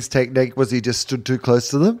guys, like his technique was he just stood too close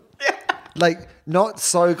to them. Yeah. Like not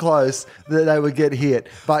so close that they would get hit,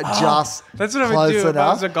 but just that's what I would close do if I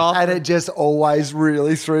enough, was a golfer. and it just always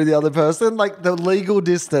really threw the other person, like the legal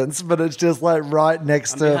distance, but it's just like right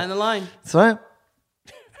next to. behind the line. So,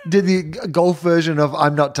 did the golf version of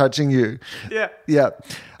 "I'm not touching you"? Yeah. Yeah.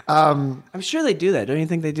 I'm sure they do that. Don't you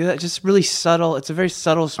think they do that? Just really subtle. It's a very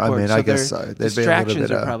subtle sport. mean, I guess their so. They'd be a little distractions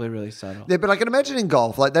bit, are probably really subtle. Yeah, but I can imagine in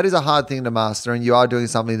golf, like that is a hard thing to master, and you are doing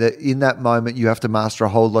something that in that moment you have to master a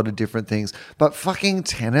whole lot of different things. But fucking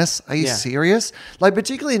tennis, are you Yeah. serious? Like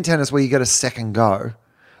particularly in tennis where you get a second go.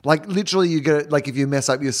 Like literally you get like if you mess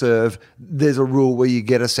up your serve, there's a rule where you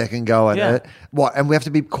get a second go at Yeah. it. What? And we have to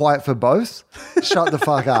be quiet for both? Shut the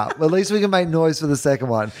fuck up. At least we can make noise for the second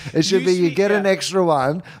one. It should be you get an extra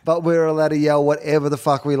one, but we're allowed to yell whatever the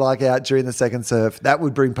fuck we like out during the second serve. That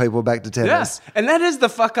would bring people back to tennis. Yeah. And that is the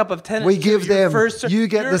fuck up of tennis. We give Your them, first- you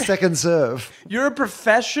get you're- the second serve. You're a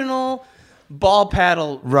professional ball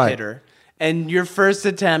paddle Right. hitter, and your first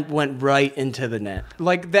attempt went right into the net.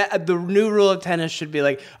 Like that, the new rule of tennis should be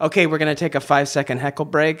like, okay, we're gonna take a 5-second heckle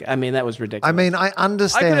break. I mean, that was ridiculous. I mean, I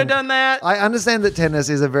understand. I could have done that. I understand that tennis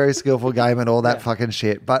is a very skillful game and all that fucking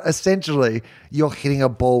shit, but essentially, you're hitting a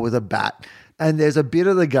ball with a bat. and there's a bit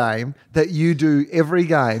of the game that you do every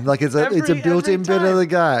game. Like it's a built-in bit of the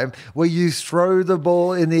game where you throw the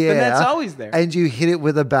ball in the air. And that's always there. And you hit it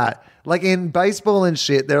with a bat. Like in baseball and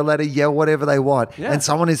shit, they're allowed to yell whatever they want. Yeah. And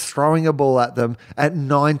someone is throwing a ball at them at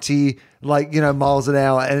 90 miles an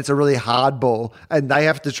hour, and it's a really hard ball, and they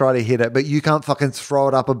have to try to hit it, but you can't fucking throw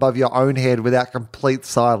it up above your own head without complete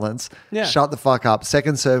silence. Yeah. Shut the fuck up.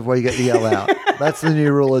 Second serve where you get the yell out. That's the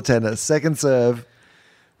new rule of tennis. Second serve.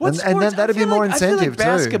 And then that'd be more incentive I feel like too.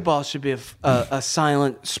 basketball should be a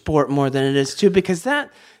silent sport more than it is too, because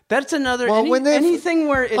that's another anything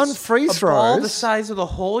where it's on free a ball throws, the size of the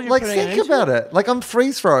hole. You're like putting think about it. Like on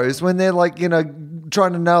free throws when they're like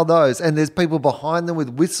trying to nail those, and there's people behind them with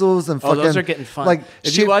whistles and fucking. Oh, those are getting fun. Like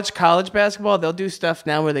if you watch college basketball, they'll do stuff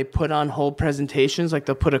now where they put on whole presentations. Like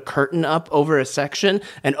they'll put a curtain up over a section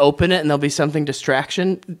and open it, and there'll be something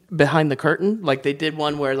distraction behind the curtain. Like they did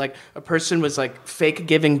one where like a person was like fake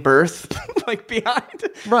giving birth, like behind.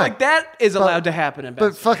 Right. Like that is allowed to happen in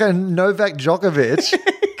basketball. But fucking Novak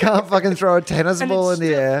Djokovic can't fucking throw a tennis And ball in it's the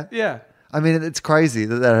still- air. Yeah. I mean, it's crazy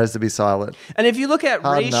that has to be silent. And if you look at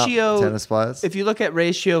Harden up, ratio, tennis players. if you look at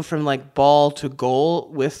ratio from like ball to goal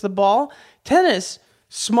with the ball, tennis,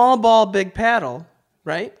 small ball, big paddle,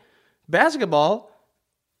 right? Basketball,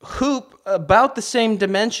 hoop, about the same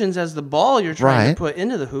dimensions as the ball you're trying Right. to put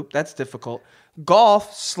into the hoop. That's difficult.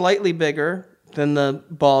 Golf, slightly bigger than the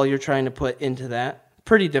ball you're trying to put into that.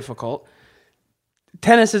 Pretty difficult.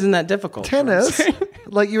 Tennis isn't that difficult. Tennis,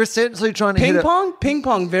 like you're essentially trying to hit Ping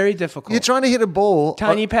pong, very difficult. You're trying to hit a ball.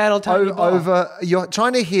 Tiny paddle, tiny ball. Over. You're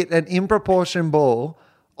trying to hit an improportion ball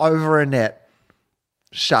over a net.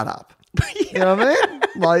 Shut up. You know what I mean?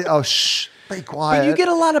 Like, oh, shh. Be quiet. But you get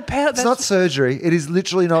a lot of paddle. It's not surgery. It is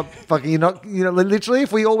literally not fucking. You're not. Literally,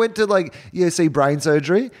 if we all went to like see brain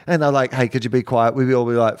surgery and they're like, "Hey, could you be quiet?" We'd all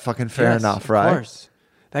be like, "Fucking fair enough, right?" Of course.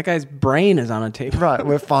 That guy's brain is on a table. Right,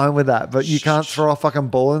 we're fine with that. But you can't throw a fucking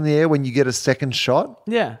ball in the air when you get a second shot.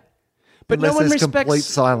 Yeah. But Unless no one there's complete respects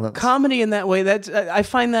silence. comedy in that way. That's I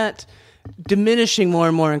find that diminishing more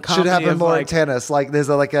and more in comedy. Should happen of more in like, tennis. Like there's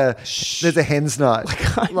a hen's night.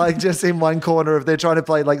 Like just in one corner if they're trying to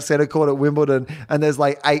play like centre court at Wimbledon and there's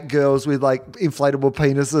like 8 girls with like inflatable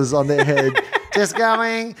penises on their head just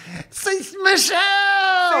going, "See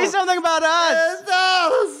Michelle! Say something about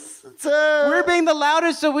us. We're being the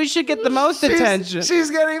loudest, so we should get the most attention." She's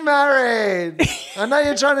getting married. I know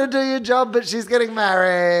you're trying to do your job, but she's getting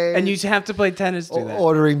married. And you have to play tennis to do that.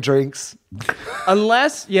 Ordering drinks.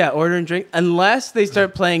 Ordering drink. Unless they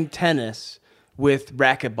start playing tennis with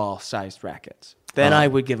racquetball-sized rackets. Then I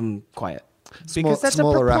would give them quiet. Because that's a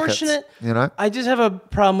smaller proportionate. rackets, I just have a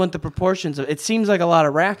problem with the proportions of it. Seems like a lot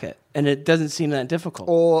of racket, and it doesn't seem that difficult.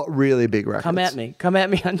 Or really big rackets. Come at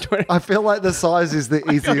me on Twitter. I feel like the size is the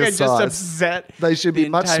I feel like easiest I just size. upset They should the be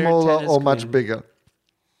much entire smaller tennis or much queen. bigger.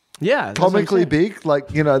 Yeah, that's what I'm Comically saying. big, like,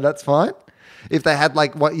 that's fine. If they had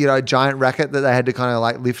like a giant racket that they had to kind of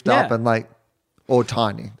like lift up Yeah. and like, or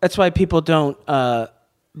tiny. That's why people don't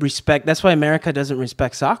respect. That's why America doesn't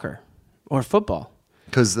respect soccer or football.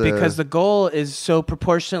 Because the goal is so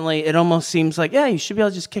proportionately, it almost seems like, you should be able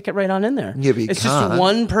to just kick it right on in there. Yeah, but you it's can't. just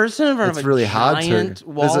one person in front It's of a really hard giant to.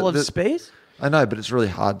 wall of space. I know, but it's really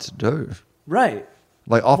hard to do. Right.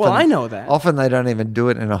 Like often, Well, I know that. Often they don't even do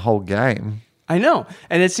it in a whole game. I know.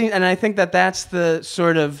 And and I think that's the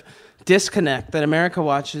sort of disconnect that America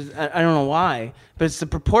watches. I don't know why, but it's the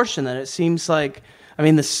proportion that it seems like, I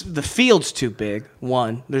mean, the field's too big.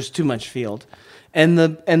 One, there's too much field. And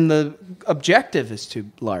the objective is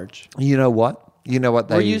too large. You know what?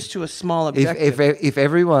 We're used to a small objective. If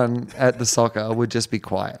everyone at the soccer would just be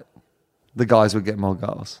quiet, the guys would get more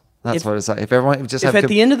goals. That's what it's like. If everyone just if have at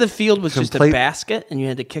the end of the field was just a complete- basket and you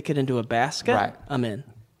had to kick it into a basket, Right. I'm in.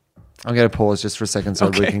 I'm going to pause just for a second so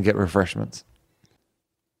we Okay. can get refreshments.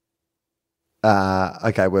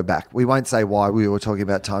 Okay, we're back. We won't say why we were talking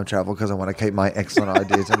about time travel because I want to keep my excellent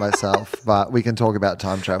idea to myself, but we can talk about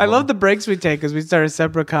time travel. I love the breaks we take because we start a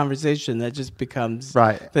separate conversation that just becomes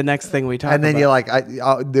Right. the next thing we talk about. And then you're like,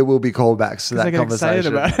 there will be callbacks to I that get excited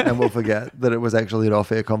conversation, about it. and we'll forget that it was actually an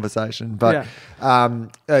off-air conversation. But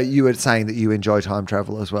you were saying that you enjoy time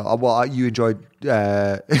travel as well. Well, you enjoy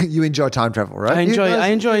time travel, right? I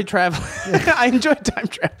enjoy travel. I enjoy time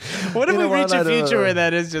travel. What if we reach a future where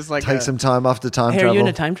that is just like take some time off the time Hey, travel? are you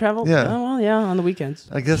into time travel? Yeah. Oh, well, yeah, on the weekends.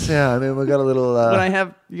 I guess, yeah. I mean, we've got a little... When I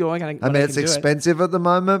have, it's expensive at the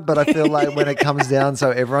moment, but I feel like when it comes down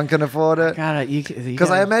so everyone can afford it... Because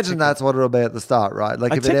I imagine that's what it'll be at the start, right?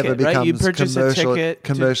 Like if it ever right? You becomes purchase a ticket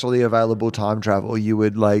commercially available time travel, you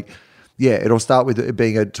would like... Yeah, it'll start with it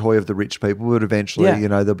being a toy of the rich people, but eventually,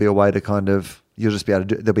 there'll be a way to kind of... You'll just be able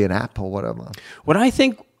to do... There'll be an app or whatever. What I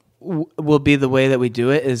think will be the way that we do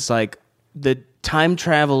it is like the time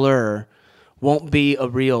traveler won't be a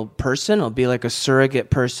real person. It'll be like a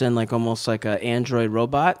surrogate person, like almost like an android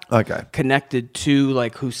robot. Okay. Connected to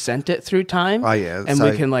like who sent it through time. Oh, yeah. And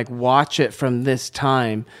So- we can like watch it from this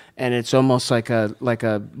time, and it's almost like a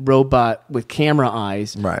robot with camera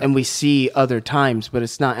eyes. Right. And we see other times, but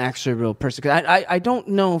it's not actually a real person. 'Cause I don't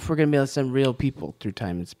know if we're gonna be able to send real people through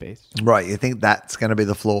time and space. Right. You think that's going to be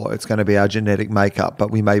the flaw? It's going to be our genetic makeup,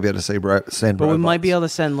 but we may be able to send But we robots. might be able to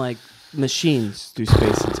send like machines through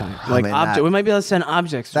space and time. Like mean, that- we might be able to send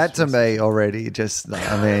objects. through That to space. me already just,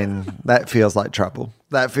 I mean, that feels like trouble.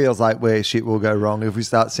 That feels like where shit will go wrong if we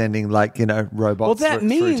start sending like, robots. Well, that through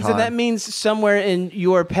means time. that means somewhere in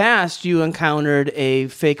your past you encountered a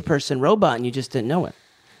fake person robot and you just didn't know it.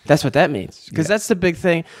 That's what that means. Because that's the big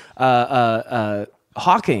thing.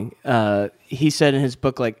 Hawking, he said in his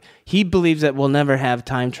book, like he believes that we'll never have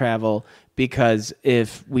time travel because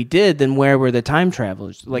if we did, then where were the time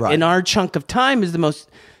travelers? Like Right. in our chunk of time is the most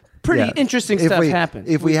pretty Yeah. interesting If stuff we- happens.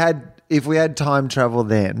 If we had time travel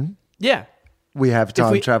then, yeah. we have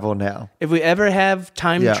time we- travel now. If we ever have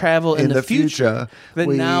time Yeah. travel in the future, then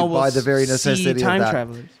we, now we'll by the very see necessity time of that.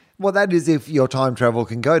 travelers. Well, that is if your time travel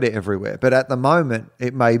can go to everywhere. But at the moment,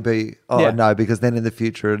 it may be, no, because then in the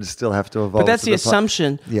future, it'll still have to evolve. But that's to the pla-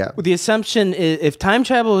 assumption. Yeah. The assumption is if time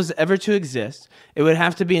travel was ever to exist, it would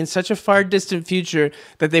have to be in such a far distant future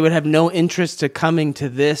that they would have no interest to coming to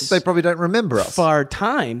this They probably don't remember us. far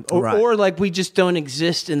time. Right. Or like we just don't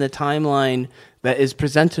exist in the timeline that is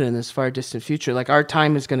presented in this far distant future. Like our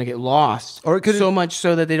time is going to get lost. Or it could- so much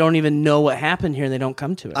so that they don't even know what happened here and they don't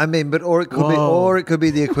come to it. I mean, but or it could be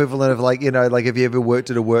the equivalent of like like if you ever worked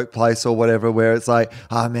at a workplace or whatever, where it's like,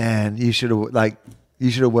 oh man, you should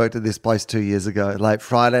have worked at this place 2 years ago. Like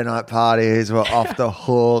Friday night parties were off the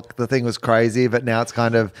hook. The thing was crazy, but now it's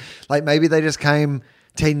kind of like maybe they just came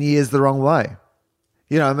 10 years the wrong way.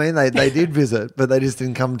 You know what I mean? They did visit, but they just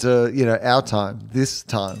didn't come to our time, this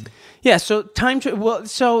time. Yeah, so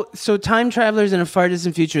so time travelers in a far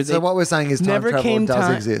distant future. So what we're saying is time never travel came does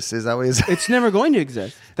time- exist. Is that what you're saying? It's never going to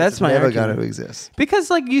exist. That's It's my never argument. going to exist. Because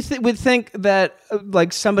like you would think that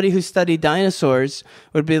like somebody who studied dinosaurs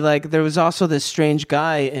would be like there was also this strange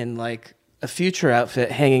guy in like a future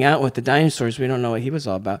outfit hanging out with the dinosaurs. We don't know what he was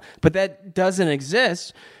all about. But that doesn't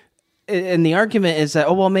exist. And the argument is that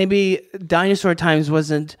maybe dinosaur times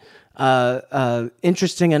wasn't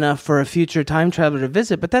interesting enough for a future time traveler to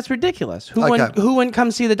visit, but that's ridiculous. Who wouldn't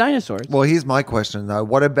come see the dinosaurs? Well, here's my question though.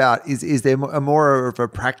 What about is there a more of a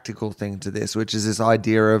practical thing to this, which is this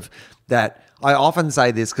idea of that I often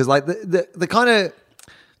say this because like the kind of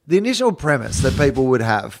the initial premise that people would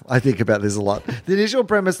have, I think about this a lot. The initial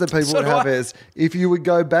premise that people would have is if you would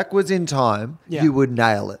go backwards in time, you would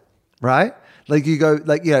nail it, right? Like you go,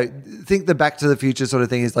 think the Back to the Future sort of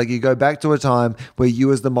thing is like you go back to a time where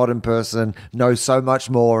you as the modern person know so much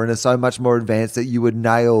more and are so much more advanced that you would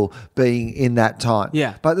nail being in that time.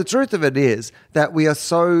 Yeah. But the truth of it is that we are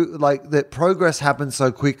so that progress happens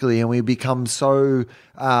so quickly and we become so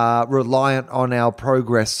reliant on our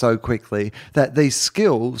progress so quickly that these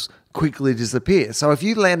skills quickly disappear. So if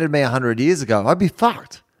you landed me 100 years ago, I'd be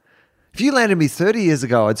fucked. If you landed me 30 years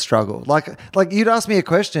ago, I'd struggle. Like you'd ask me a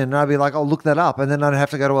question and I'd be like, I'll look that up. And then I'd have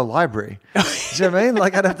to go to a library. Do you know what I mean?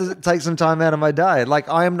 Like I'd have to take some time out of my day. Like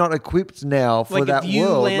I am not equipped now for like that if you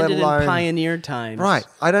world, landed let alone in pioneer times. Right.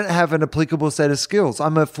 I don't have an applicable set of skills.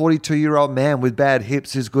 I'm a 42-year-old man with bad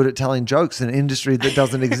hips who's good at telling jokes in an industry that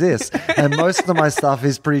doesn't exist. And most of my stuff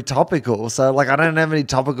is pretty topical. So like I don't have any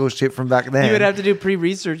topical shit from back then. You would have to do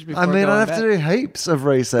pre-research before I mean, going I'd have back. to do heaps of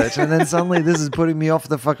research. And then suddenly this is putting me off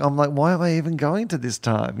the fuck. I'm like, why am I even going to this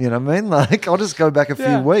time? You know what I mean? Like, I'll just go back a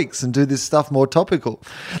few weeks and do this stuff more topical.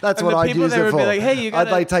 That's And what the I'd people use there it would for. be like, hey, you gotta-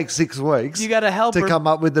 They take 6 weeks you gotta help to her. come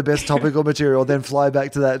up with the best topical material, then fly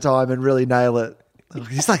back to that time and really nail it.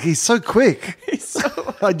 He's so quick.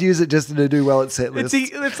 I'd use it just to do well at set lists.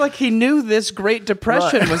 It's like he knew this Great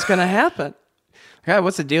Depression was going to happen. God,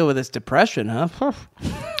 what's the deal with this depression, huh?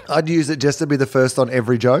 I'd use it just to be the first on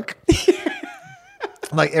every joke.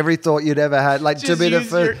 Like every thought you'd ever had, like to Just be the use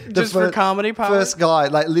first, your- just for comedy power? first guy.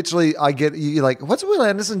 Like literally, I get you. Like, what's Will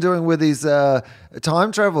Anderson doing with his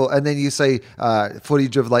time travel? And then you see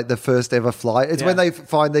footage of like the first ever flight. It's when they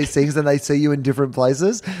find these things and they see you in different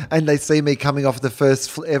places, and they see me coming off the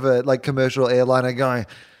first ever like commercial airliner, going,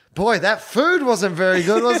 "Boy, that food wasn't very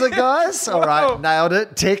good, was it, guys? All right, nailed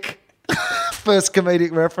it. Tick." First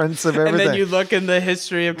comedic reference of everything. And then you look in the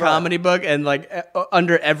history of comedy book, and like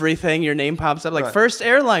under everything, your name pops up. Like first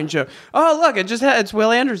airline joke. Oh, look, it's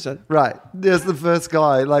Will Anderson. Right. There's the first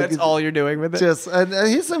guy. Like That's all you're doing with it. And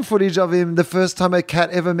here's some footage of him the first time a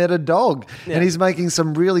cat ever met a dog, and he's making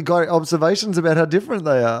some really great observations about how different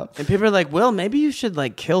they are. And people are like, Will, maybe you should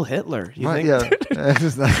like kill Hitler. You think? Yeah.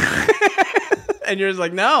 And you're just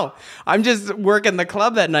like, no, I'm just working the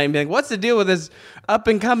club that night and being like, what's the deal with this up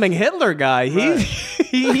and coming Hitler guy?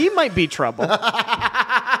 He might be trouble.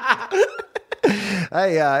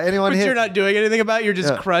 Hey, anyone But here? you're not doing anything about it. You're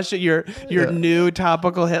just crushing your new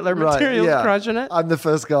topical Hitler material, crushing it. I'm the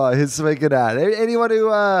first guy who's speaking out. Anyone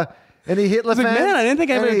who, any Hitler Like, fans? man, I didn't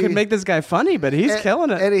think anybody could make this guy funny, but he's killing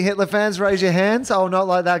it. Any Hitler fans, raise your hands. Oh, not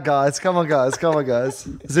like that, guys. Come on, guys.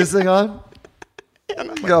 Is this thing on?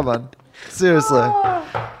 Come on. Seriously.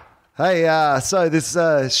 Hey, so this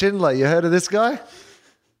Schindler, you heard of this guy?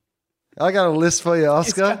 I got a list for you, Oscar.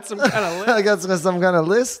 He's got some kind of list. I got some kind of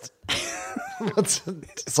list.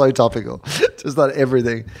 So topical. Just like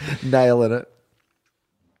everything. Nailing it.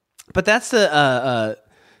 But that's the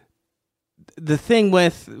thing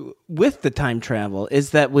with the time travel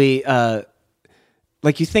is that we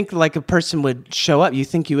like you think like a person would show up, you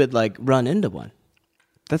think you would like run into one.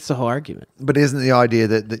 That's the whole argument. But isn't the idea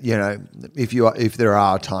that you know, if there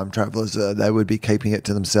are time travelers, they would be keeping it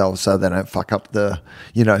to themselves so they don't fuck up the,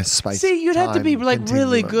 you know, space. See, you'd have to be like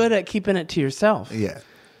really continuum. good at keeping it to yourself. Yeah.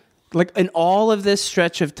 Like in all of this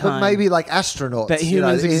stretch of time. But maybe like astronauts. that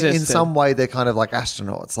humans in existed. some way, they're kind of like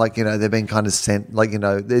astronauts. Like, you know, they've been kind of sent, like, you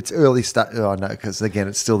know, it's early start. Oh, no, because again,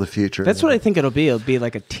 it's still the future. That's what I think it'll be. It'll be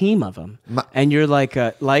like a team of them. And you're like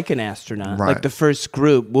an astronaut. Right. Like the first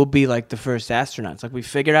group will be like the first astronauts. Like we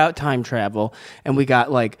figured out time travel and we got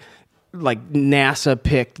like NASA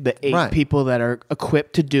picked the 8 people that are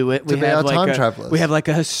equipped to do it. To be our time travelers. We have like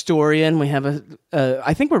a historian. We have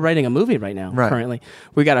I think we're writing a movie right now. Right. Currently,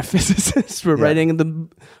 we got a physicist. We're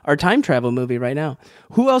writing our time travel movie right now.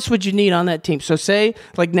 Who else would you need on that team? So say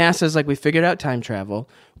like NASA's like we figured out time travel.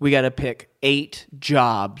 We got to pick 8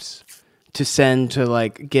 jobs to send to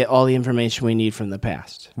like get all the information we need from the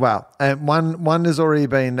past. Wow. And one has already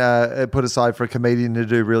been put aside for a comedian to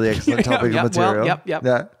do really excellent topical material. Yep.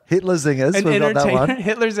 Yeah. Hitler Zingers. An We've got that entertainer, one.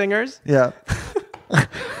 Hitler Zingers. Yeah.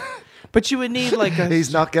 But you would need like a...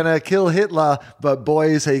 He's not going to kill Hitler, but boy,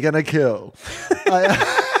 is he going to kill.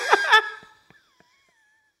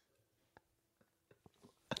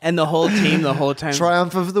 And the whole team, the whole time...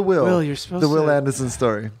 Triumph of the Will. Will, you're supposed the Will to- Anderson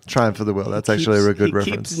story. Triumph of the Will. That's actually a good he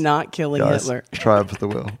reference. keeps not killing Guys, Hitler. Triumph of the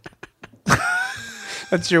Will.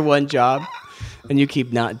 That's your one job. And you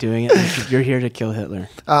keep not doing it. You're here to kill Hitler.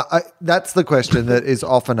 That's the question that is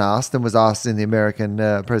often asked and was asked in the American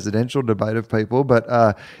presidential debate of people.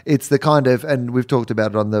 But it's the kind of, and we've talked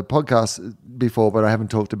about it on the podcast before, but I haven't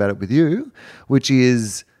talked about it with you, which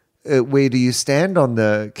is where do you stand on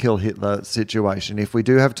the kill Hitler situation? If we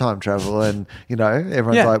do have time travel and, you know,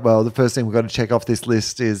 everyone's like, well, the first thing we've got to check off this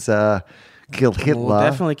list is kill Hitler. We'll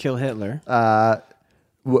definitely kill Hitler.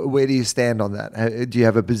 Where do you stand on that? Do you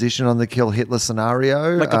have a position on the kill Hitler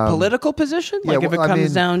scenario? Like a political position? Like if it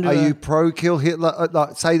comes down to... Are you pro kill Hitler?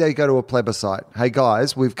 Like, say they go to a plebiscite. Hey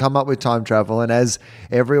guys, we've come up with time travel, and as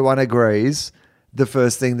everyone agrees, the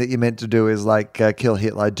first thing that you're meant to do is like kill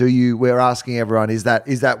Hitler. We're asking everyone, is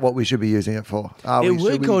that what we should be using it for? It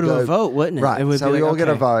would go to a vote, wouldn't it? Right. It would So we all get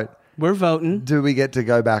a vote. We're voting. Do we get to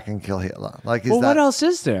go back and kill Hitler? Like, is What else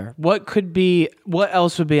is there? What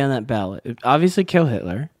else would be on that ballot? Obviously, kill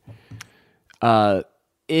Hitler.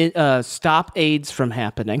 Stop AIDS from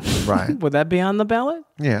happening. Right. Would that be on the ballot?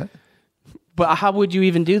 Yeah. But how would you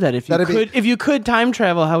even do that if you could time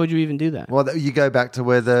travel? How would you even do that? Well, you go back to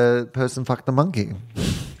where the person fucked the monkey.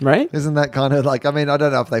 Right? Isn't that kind of like, I mean, I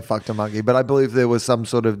don't know if they fucked a monkey, but I believe there was some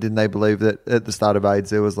sort of, didn't they believe that at the start of AIDS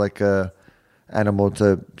there was like a animal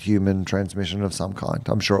to human transmission of some kind?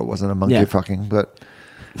 I'm sure it wasn't a monkey fucking, but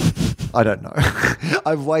I don't know.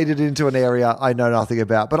 I've waded into an area I know nothing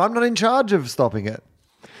about, but I'm not in charge of stopping it.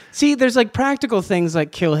 See, there's like practical things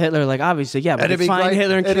like kill Hitler, like obviously, yeah, but find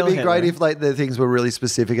Hitler and kill Hitler. It'd be great if like the things were really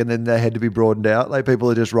specific and then they had to be broadened out. Like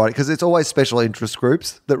people are just writing, because it's always special interest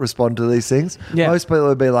groups that respond to these things. Yeah. Most people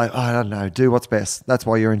would be like, oh, I don't know, do what's best. That's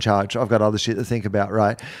why you're in charge. I've got other shit to think about,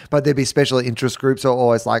 right? But there'd be special interest groups are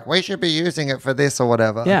always like, we should be using it for this or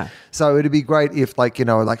whatever. Yeah. So it'd be great if like, you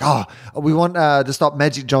know, like, oh, we want to stop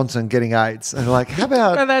Magic Johnson getting AIDS. And like, how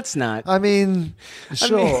about... No, that's not. I mean,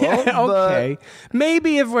 sure. Okay.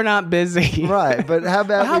 Maybe if we're not busy. Right, but how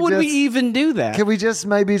about How would we just- even do that? Can we just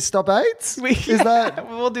maybe stop AIDS? Is that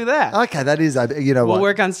We'll do that. okay? That is, you know We'll what?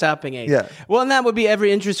 work on stopping AIDS. Yeah. Well, and that would be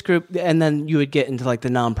every interest group, and then you would get into like the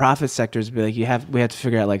nonprofit sectors. Be like, we have to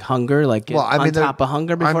figure out like hunger, like get Well, I on mean, top of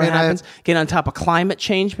hunger before it happens. Get on top of climate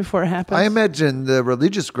change before it happens. I imagine the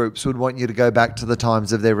religious groups would want you to go back to the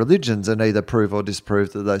times of their religions and either prove or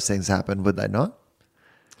disprove that those things happened, would they not?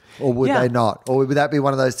 Or would Yeah. they not? Or would that be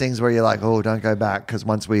one of those things where you're like, oh, don't go back because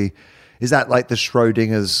once we... Is that like the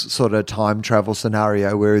Schrodinger's sort of time travel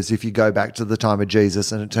scenario? Whereas if you go back to the time of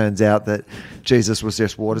Jesus and it turns out that Jesus was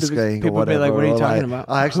just water skiing or people would be whatever. like, what are you or talking about?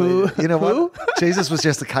 I actually, Who? you know Who? what? Jesus was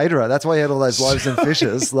just a caterer. That's why he had all those loaves and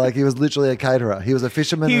fishes. Like he was literally a caterer. He was a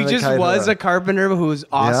fisherman he and a just caterer. was a carpenter who was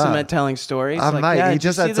awesome Yeah. at telling stories. Like, Mate, yeah, he did you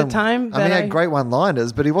just see had some... the time I mean, he that had great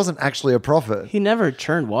one-liners, but he wasn't actually a prophet. He never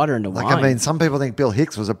turned water into Like, wine. I mean, some people think Bill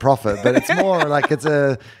Hicks was a prophet, but it's more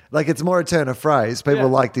it's more a turn of phrase. People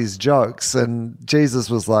liked his jokes, and Jesus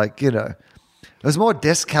was like, it was more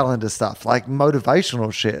desk calendar stuff, like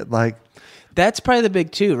motivational shit. Like, That's probably the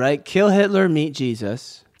big two, right? Kill Hitler, meet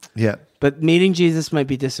Jesus. yeah. But meeting Jesus might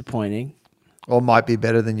be disappointing. Or might be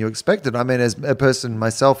better than you expected. I mean, as a person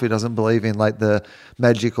myself who doesn't believe in like the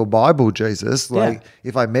magical Bible Jesus, like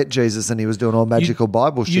if I met Jesus and he was doing all magical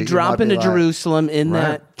Bible shit, You drop might be into like, Jerusalem in Right.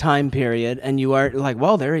 that time period, and you are like,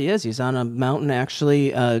 well, there he is. He's on a mountain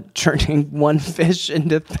actually turning one fish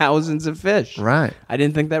into thousands of fish. Right. I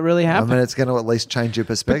didn't think that really I happened. mean, it's going to at least change your But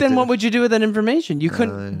perspective. then what would you do with that information? You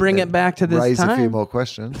couldn't bring it back to this Raise time. a few more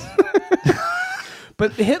questions.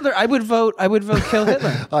 But Hitler, I would vote kill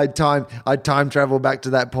Hitler. I'd time travel back to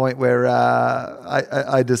that point where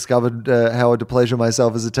I discovered how to pleasure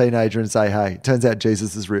myself as a teenager and say, hey, turns out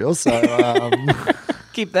Jesus is real. So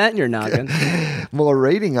Keep that in your noggin. more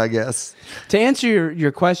reading, I guess. To answer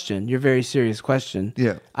your question, your very serious question,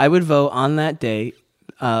 Yeah. I would vote on that day.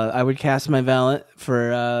 I would cast my ballot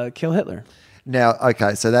for kill Hitler. Now,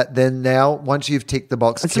 okay, so now once you've ticked the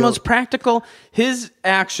box, It's the most practical. His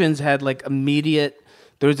actions had like immediate.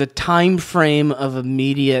 There was a time frame of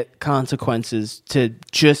immediate consequences to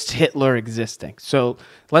just Hitler existing. So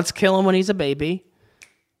let's kill him when he's a baby.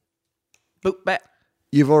 Boop back.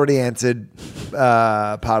 You've already answered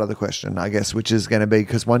part of the question, I guess, which is going to be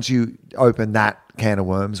because once you open that can of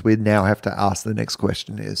worms, we now have to ask the next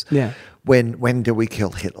question is, when do we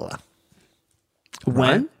kill Hitler?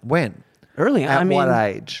 When? When? Early. At I mean, what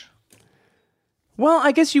age? Well,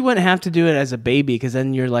 I guess you wouldn't have to do it as a baby because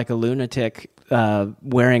then you're like a lunatic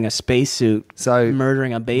wearing a spacesuit, So-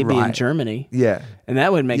 murdering a baby in right. Germany. Yeah. And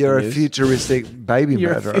that would make You're the a news. futuristic baby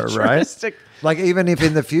You're a murderer, futuristic- right? Like even if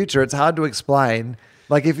in the future, it's hard to explain.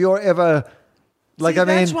 Like if you're ever, like See, I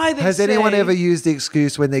mean, that's why they has anyone say- ever used the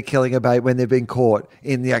excuse when they're killing a baby, when they've been caught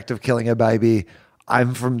in the act of killing a baby,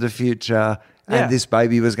 I'm from the future and Yeah. this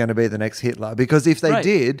baby was going to be the next Hitler? Because if they Right.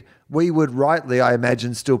 did, we would rightly, I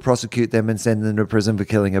imagine, still prosecute them and send them to prison for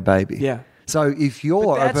killing a baby. Yeah. So if you're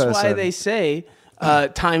But that's a person, why they say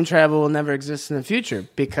time travel will never exist in the future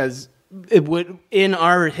because it would in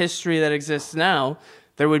our history that exists now.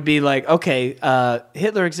 There would be like, okay,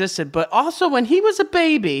 Hitler existed, but also when he was a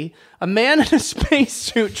baby, a man in a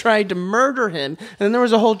spacesuit tried to murder him, and then there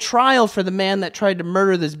was a whole trial for the man that tried to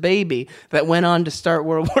murder this baby that went on to start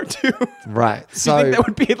World War II. right? Do you So think that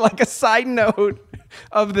would be like a side note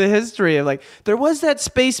of the history of like there was that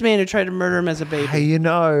spaceman who tried to murder him as a baby? hey,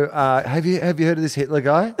 have you heard of this Hitler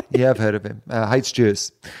guy? Yeah, I've heard of him. Hates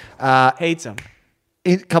Jews. Hates him.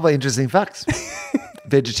 A couple of interesting facts.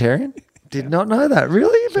 Vegetarian. Did not know that.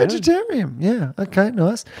 Really? Vegetarian. Yeah. Okay,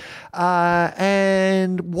 nice.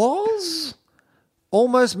 And was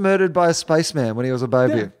almost murdered by a spaceman when he was a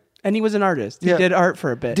baby. Yeah. And he was an artist. He Yeah. did art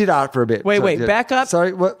for a bit. Did art for a bit. Wait, yeah. back up.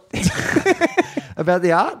 Sorry, what? About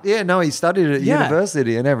the art? Yeah, no, he studied at Yeah.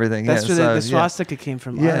 university and everything. That's yeah, where the so, swastika came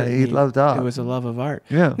from. Yeah, art. he loved art. It was a love of art.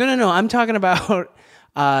 Yeah. No. I'm talking about.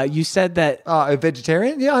 You said that. Oh, a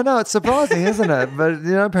vegetarian? Yeah, I know. It's surprising, isn't it? But,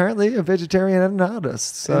 apparently a vegetarian and an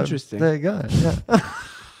artist. So Interesting. There you go. Yeah.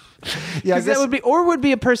 Yeah, I Because guess, would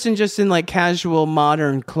be a person just in like casual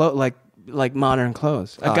modern clothes, like modern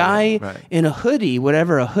clothes. A guy right. in a hoodie,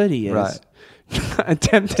 whatever a hoodie is, Right.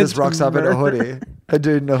 attempted just to rocks up in a murder. hoodie. A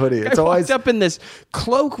dude in a hoodie. It's I always, walked up in this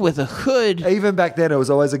cloak with a hood. even back then, it was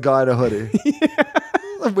always a guy in a hoodie.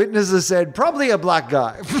 The witnesses said, probably a black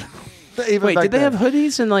guy. Even Wait, back did they then. have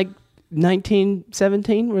hoodies in like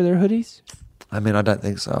 1917? Were there hoodies? I mean, I don't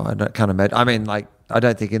think so. Can't imagine. I mean, like, I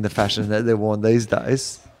don't think in the fashion that they're worn these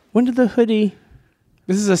days. When did the hoodie?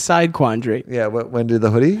 This is a side quandary. Yeah, when did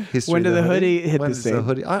the hoodie? History When of did the hoodie hit when the does scene?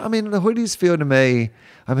 hoodie? I mean, the hoodies feel to me.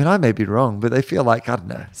 I mean, I may be wrong, but they feel like I don't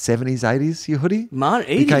know, 70s, 80s. Your hoodie 80s,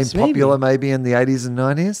 became popular maybe. maybe in the 80s and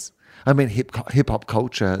 90s. I mean, hip hop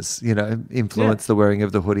culture has influenced the wearing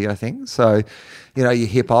of the hoodie. I think so. Your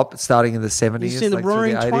hip hop starting in the 70s. You see the like through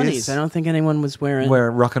Roaring 80s, 20s. I don't think anyone was wearing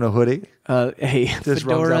rocking a hoodie. a Just runs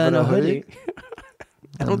fedora up in and a a hoodie. hoodie.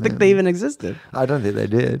 I don't think they even existed. I don't think they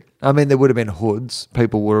did. I mean, there would have been hoods.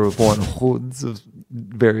 People were worn hoods of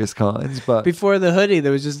various kinds, but Before the hoodie,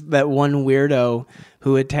 there was just that one weirdo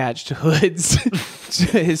who attached hoods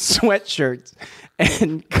to his sweatshirts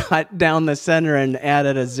and cut down the center and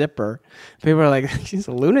added a zipper. People are like, "He's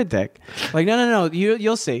a lunatic." Like, no,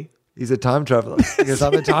 you'll see. he's a time traveler because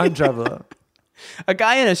I'm a time traveler. A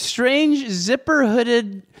guy in a strange zipper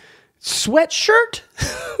hooded sweatshirt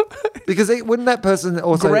Because wouldn't that person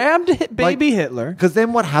also grabbed baby Hitler. Because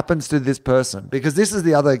then what happens to this person? Because this is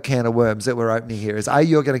the other can of worms that we're opening here is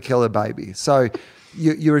you're going to kill a baby. So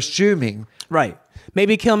you're assuming. Right.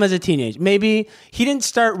 Maybe kill him as a teenager. Maybe he didn't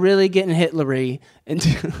start really getting Hitlery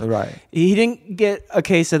until Right. He didn't get a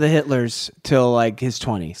case of the Hitlers till like his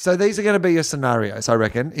 20s. So these are going to be your scenarios, I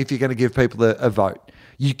reckon, if you're going to give people a vote.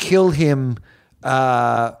 You kill him.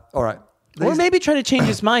 All right. Or maybe try to change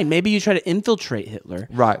his mind. Maybe you try to infiltrate Hitler.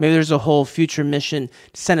 Right. Maybe there's a whole future mission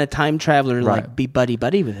to send a time traveler to Right. like be buddy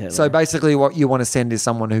with Hitler. So basically what you want to send is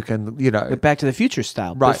someone who can, Back to the Future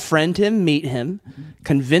style. Right. Befriend him, meet him,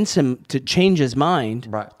 convince him to change his mind,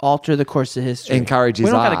 Right. alter the course of history. Encourage his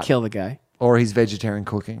We don't got art. to kill the guy. or his vegetarian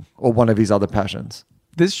cooking or one of his other passions.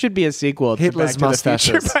 This should be a sequel to Hitler's Back to the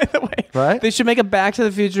Future, mustaches. by the way. Right? They should make a Back to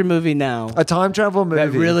the Future movie now A time travel movie.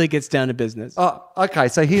 that really gets down to business. Oh, okay.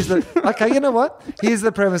 So here's the. Okay, you know what? Here's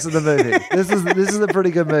the premise of the movie. This is a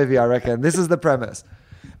pretty good movie, I reckon. This is the premise.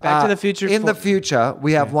 Back to the Future In the 4. future,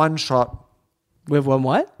 we have one shot. We have one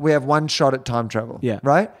what? We have one shot at time travel. Yeah.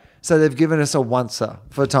 Right. So they've given us a oncer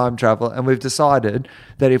for time travel, and we've decided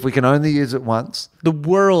that if we can only use it once, The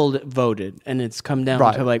world voted, and it's come down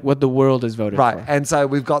Right. to like what the world has voted right? for. And so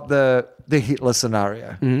we've got the Hitler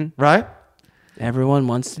scenario, right? Everyone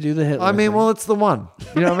wants to do the Hitler I mean, thing. well, it's the one.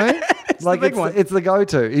 You know what I mean? the big one. It's the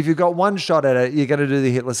go-to. If you've got one shot at it, you're going to do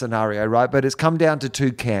the Hitler scenario, right? But it's come down to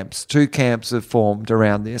two camps. Two camps have formed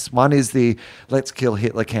around this. One is the let's kill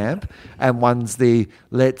Hitler camp, and one's the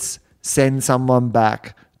let's send someone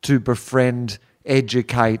back to befriend,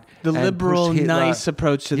 educate, The and liberal, push Hitler. nice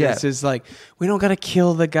approach to Yeah. this is like, we don't got to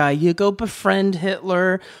kill the guy. You go befriend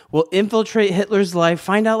Hitler. We'll infiltrate Hitler's life.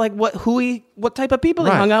 Find out like what type of people he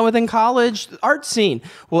Right. hung out with in college, art scene.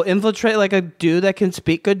 We'll infiltrate like a dude that can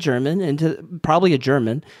speak good German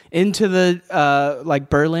into the like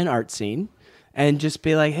Berlin art scene, and just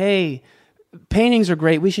be like, hey, paintings are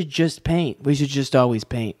great. We should just paint. We should just always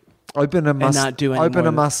paint. Open a not do any open more a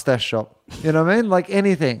of it. mustache shop. You know what I mean? Like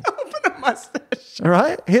anything. Mustache. All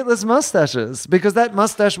right, Hitler's mustaches, because that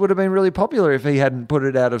mustache would have been really popular if he hadn't put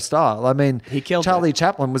it out of style. I mean, He killed Charlie it.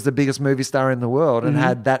 Chaplin was the biggest movie star in the world and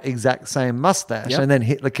had that exact same mustache, Yep. and then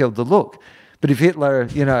Hitler killed the look. But if Hitler,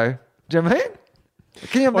 do you know what I mean?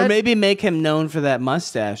 Can you Or imagine? maybe make him known for that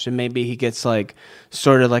mustache, and maybe he gets like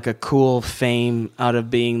sort of like a cool fame out of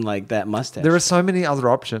being like that mustache. There are so many other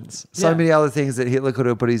options, so Yeah. many other things that Hitler could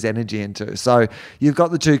have put his energy into. So you've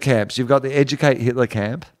got the two camps. You've got the educate Hitler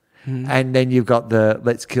camp, and then you've got the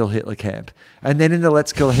let's kill Hitler camp. And then in the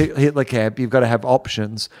let's kill Hitler camp, you've got to have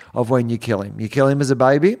options of when you kill him. You kill him as a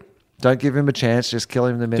baby. Don't give him a chance. Just kill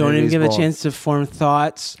him the minute Don't even he's give born. a chance to form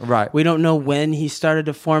thoughts. Right. We don't know when he started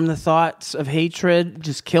to form the thoughts of hatred.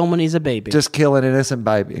 Just kill him when he's a baby. Just kill an innocent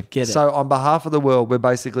baby. Get it. So on behalf of the world, we're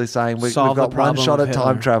basically saying we've Solve the got one problem shot of at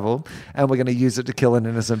time Hitler. travel, and we're going to use it to kill an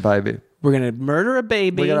innocent baby. We're gonna murder a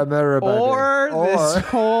baby. We're gonna murder a baby. Or this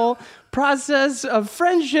whole process of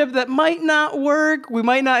friendship that might not work. We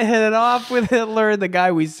might not hit it off with Hitler, the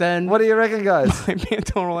guy we send. What do you reckon, guys? might be a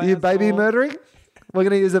total You baby asshole. murdering? We're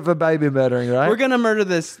going to use it for baby murdering, right? We're gonna murder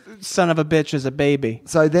this son of a bitch as a baby.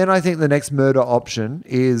 So then I think the next murder option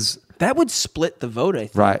is That would split the vote, I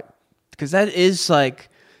think. right. Because that is like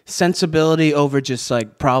sensibility over just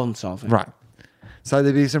like problem solving. Right. So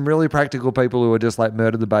there'd be some really practical people who are just like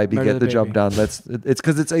murder the baby, Murder get the the job baby. done. It's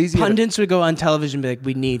because it's easier. Pundits would go on television and be like,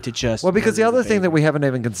 we need to just. Well, because the murder other thing baby. that we haven't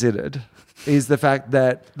even considered is the fact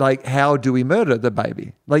that like how do we murder the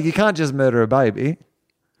baby? Like you can't just murder a baby.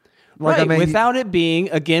 Like right, without it being,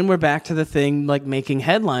 again, we're back to the thing like making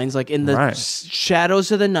headlines. Like in the Right.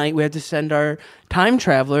 shadows of the night, we have to send our time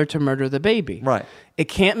traveler to murder the baby. Right. It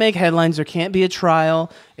can't make headlines. There can't be a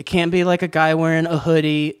trial. It can't be like a guy wearing a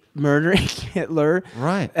hoodie murdering Hitler.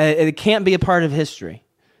 Right. It can't be a part of history.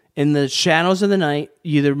 In the shadows of the night,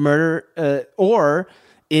 you either murder or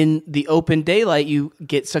in the open daylight, you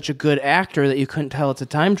get such a good actor that you couldn't tell it's a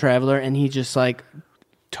time traveler, and he just like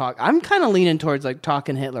talk. I'm kind of leaning towards like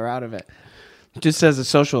talking Hitler out of it, just as a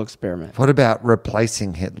social experiment. What about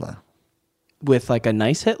replacing Hitler? With like a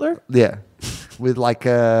nice Hitler? Yeah. With like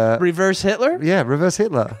a... Reverse Hitler? Yeah, reverse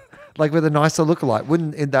Hitler. Like with a nicer lookalike.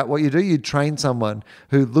 Wouldn't that what you do? You'd train someone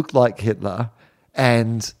who looked like Hitler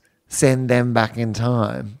and send them back in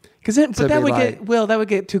time. But that would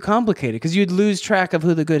get too complicated because you'd lose track of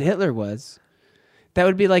who the good Hitler was. That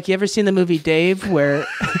would be like, you ever seen the movie Dave where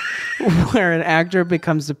where an actor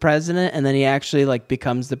becomes the president and then he actually like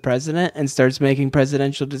becomes the president and starts making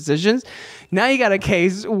presidential decisions? Now you got a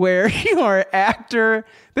case where your actor,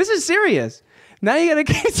 this is serious. Now you got a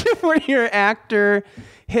case where your actor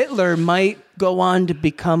Hitler might go on to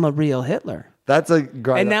become a real Hitler. That's a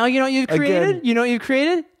great... And now you know what you've created? Again, You know what you've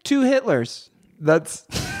created? 2 Hitlers. That's...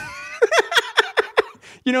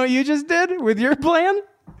 You know what you just did with your plan?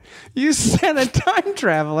 You sent a time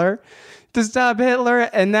traveler to stop Hitler,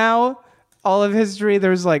 and now all of history,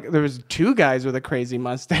 there was 2 guys with a crazy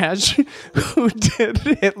mustache who did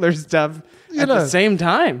Hitler stuff at the same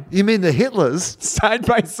time. You mean the Hitlers? Side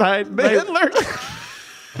by side. The Hitler.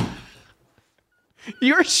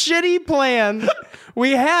 Your shitty plan,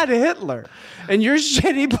 we had Hitler, and your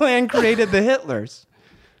shitty plan created the Hitlers.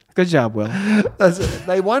 Good job, Will.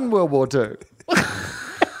 They won World War II.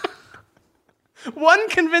 One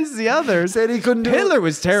convinced the other. Said he couldn't do it. Hitler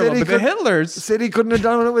was terrible, but the Hitlers... Said he couldn't have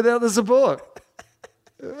done it without the support.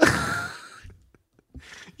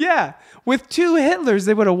 Yeah, with 2 Hitlers,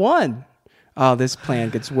 they would have won. Oh, this plan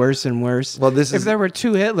gets worse and worse. Well, if there were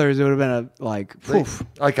 2 Hitlers, it would have been poof.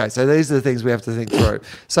 Okay, so these are the things we have to think through.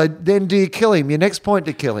 So then do you kill him? Your next point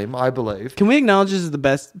to kill him, I believe. Can we acknowledge this is the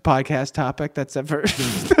best podcast topic that's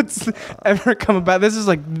ever come about? This is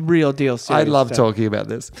like real deal serious I love stuff. talking about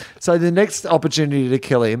this. So the next opportunity to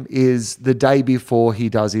kill him is the day before he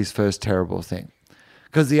does his first terrible thing.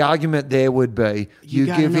 Because the argument there would be You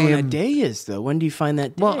gotta give know him... when a day is, though. When do you find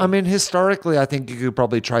that day? Well, I mean, historically, I think you could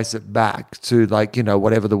probably trace it back to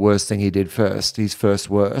whatever the worst thing he did first, his first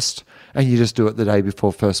worst, and you just do it the day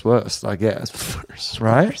before first worst, I guess. First,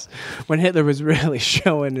 right? When Hitler was really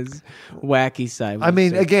showing his wacky side. I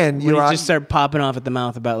mean, again, when he just started popping off at the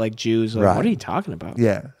mouth about like Jews. Like, Right. What are you talking about?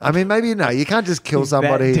 Yeah. I mean, maybe you can't just kill That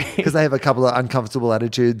somebody day. because they have a couple of uncomfortable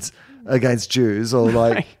attitudes against Jews or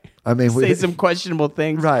like... Right. I mean, Say some questionable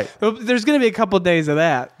things. Right. There's going to be a couple days of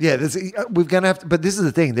that. Yeah, we're going to have to... But this is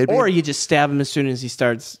the thing. Or you just stab him as soon as he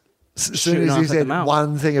starts As soon shooting as off you at the said mouth.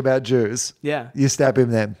 one thing about Jews, Yeah. you stab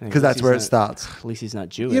him then because At that's least where it he's starts. At least he's not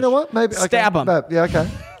Jewish. You know what? Maybe Stab him. Yeah, okay.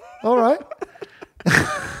 All right.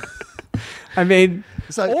 I mean,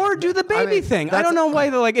 So- or do the baby I mean, thing. I that's- don't know why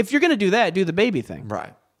they're like, if you're going to do that, do the baby thing.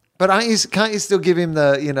 Right. But can't you still give him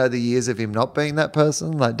the years of him not being that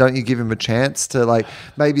person? Like, don't you give him a chance to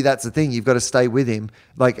maybe that's the thing. You've got to stay with him.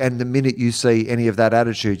 And the minute you see any of that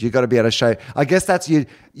attitude, you've got to be able to show. I guess that's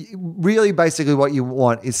really basically what you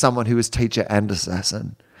want is someone who is teacher and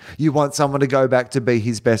assassin. You want someone to go back to be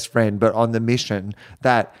his best friend, but on the mission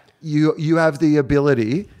that you have the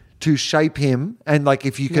ability to shape him. And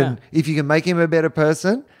if you can make him a better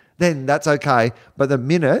person, then that's okay. But the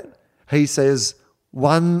minute he says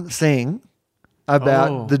one thing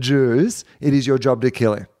about the Jews, it is your job to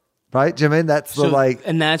kill him. Right? Do you mean that's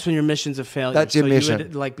and that's when your mission's a failure. That's your mission.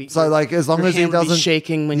 You would, So, as long your as he hand would be doesn't-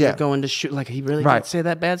 shaking when Yeah. you're going to shoot. Like he really Right. did say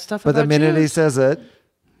that bad stuff. But about the minute he Jews? says it,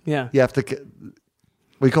 yeah, you have to.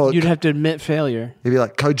 We call it. you'd have to admit failure. He'd be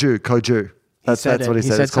like Koju. That's said what it. he He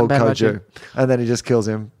said. said It's called something bad about Koju, and then he just kills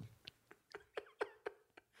him.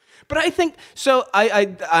 But I think so.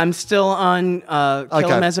 I'm still on kill Okay.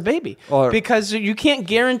 him as a baby Or- because you can't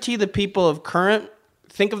guarantee the people of current.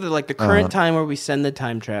 Think of the current time where we send the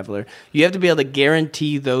time traveler. You have to be able to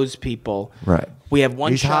guarantee those people. Right. We have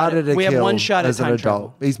one He's shot. harder to We kill have one shot as at an time adult.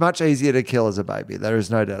 travel. He's much easier to kill as a baby. There is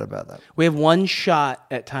no doubt about that. We have one shot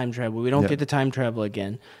at time travel. We don't Yeah. get to time travel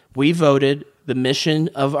again. We voted. The mission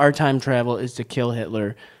of our time travel is to kill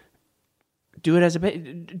Hitler. Do it as a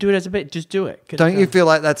bit. Do it as a bit. Just do it. Get it Don't you done. feel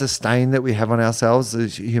like that's a stain that we have on ourselves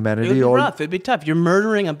as It humanity? would be rough. It'd be tough. You're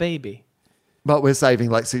murdering a baby. But we're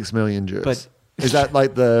saving 6 million Jews. But- is that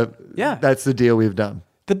Yeah. That's the deal we've done.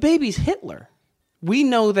 The baby's Hitler. We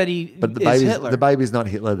know that he But the is Hitler. baby's not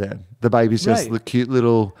Hitler then. The baby's just Right. the cute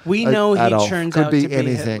little We know he Adolf. turns Could out be to be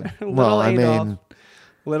anything. Hitler. Well, Little I Adolf. mean,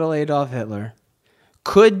 Little Adolf Hitler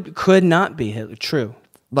could not be Hitler. True.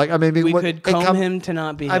 we could comb him to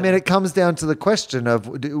not be I mean, Hitler. it comes down to the question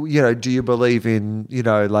of, do you believe in,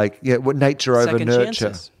 what nature over Second nurture?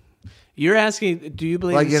 chances. You're asking, do you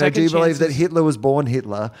believe Like, in you know, do you second believe that chances? Hitler was born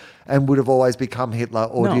Hitler and would have always become Hitler,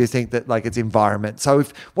 or No. do you think that like it's environment? So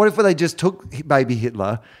what if they just took baby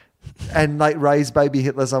Hitler and like raised baby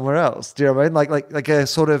Hitler somewhere else? Do you know what I mean? Like a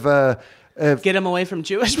sort of Get him away from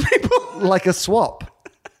Jewish people? like a swap.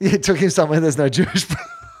 Yeah, took him somewhere there's no Jewish.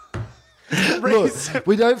 Look,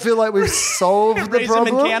 we don't feel like we've solved the Raise him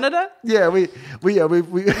problem. in Canada? Yeah, we haven't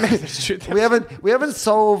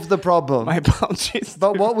solved the problem. My apologies.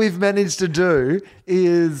 But what we've managed to do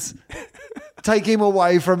is take him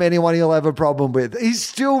away from anyone he'll have a problem with. He's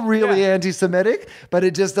still really Yeah. anti-Semitic, but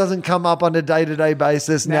it just doesn't come up on a day-to-day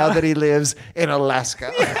basis now that he lives in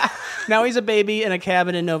Alaska. Now he's a baby in a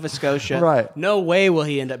cabin in Nova Scotia. Right. No way will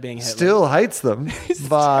he end up being Hitler. Still hates them,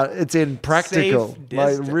 but it's in practical. Safe Like,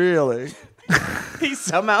 distance. really. He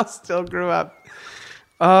somehow still grew up.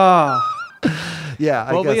 Oh. Yeah,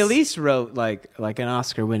 I Well, guess we at least wrote like an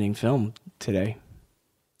Oscar-winning film today.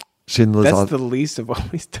 Schindler's That's List. the least of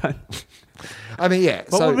what we've done. I mean, yeah.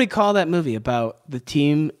 What would we call that movie about the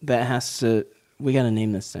team that has to... We got to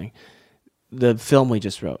name this thing. The film we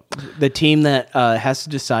just wrote. The team that has to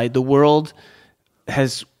decide. The world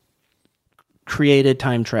has created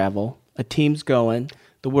time travel. A team's going.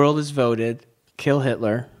 The world has voted. Kill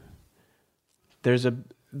Hitler.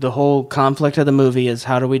 The whole conflict of the movie is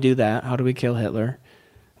how do we do that? How do we kill Hitler?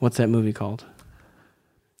 What's that movie called?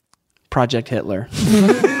 Project Hitler.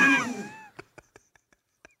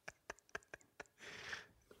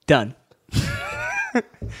 Done.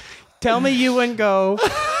 Tell me you wouldn't go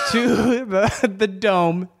to the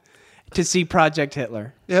Dome to see Project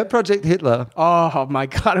Hitler. Yeah, Project Hitler. Oh my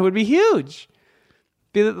God, it would be huge.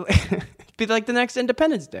 Be like the next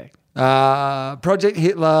Independence Day. Project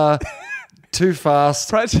Hitler. Too fast.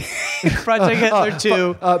 Project Hitler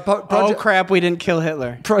 2. Oh crap, we didn't kill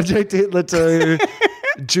Hitler. Project Hitler 2.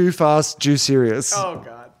 Jew fast, Jew serious. Oh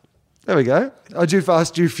God. There we go. Jew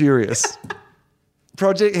fast, Jew furious.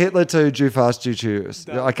 Project Hitler 2, Jew fast, Jew furious.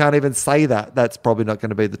 I can't even say that. That's probably not going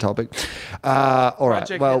to be the topic. All right.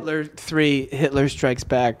 Project Well, Hitler 3, Hitler Strikes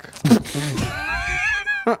Back.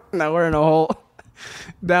 Now we're in a hole.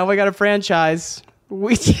 Now we got a franchise.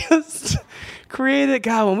 We just created.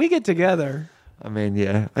 God, when we get together, I mean,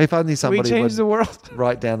 yeah. If only we somebody change would the world.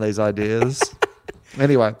 write down these ideas.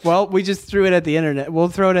 Anyway. Well, we just threw it at the internet. We'll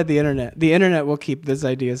throw it at the internet. The internet will keep this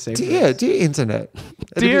idea safe. for Yeah, us. dear internet.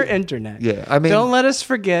 Dear internet. Yeah, I mean- don't let us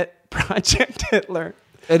forget Project Hitler.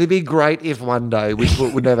 It'd be great if one day, which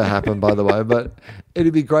would never happen, by the way, but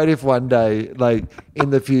it'd be great if one day, like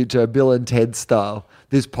in the future, Bill and Ted style,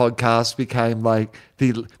 this podcast became like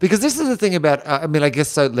because this is the thing about, I mean, I guess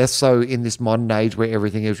so less so in this modern age where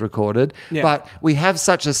everything is recorded, Yeah. but we have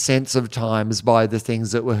such a sense of times by the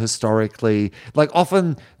things that were historically, like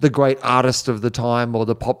often the great artist of the time or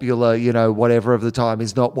the popular, you know, whatever of the time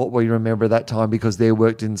is not what we remember that time because their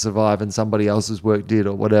work didn't survive and somebody else's work did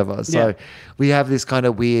or whatever. So Yeah. we have this kind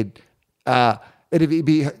of weird, it'd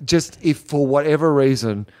be just if for whatever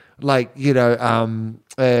reason, like, you know,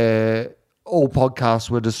 all podcasts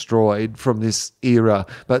were destroyed from this era,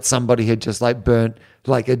 but somebody had just like burnt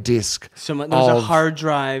like a disc. There was a of- hard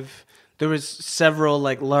drive. There was several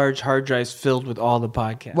like large hard drives filled with all the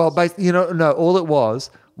podcasts. Well, no, all it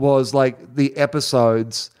was like the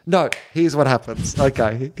episodes. No, here's what happens.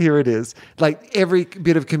 Okay, here it is. Like every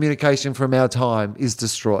bit of communication from our time is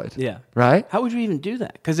destroyed. yeah. Right? How would you even do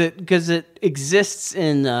that? Because it exists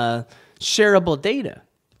in shareable data.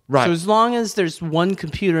 Right. So as long as there's one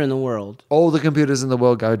computer in the world, All the computers in the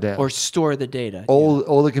world go down. or store the data.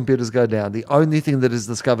 All the computers go down. The only thing that is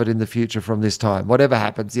discovered in the future from this time, whatever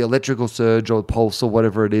happens, the electrical surge or pulse or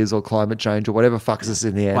whatever it is, or climate change or whatever fucks us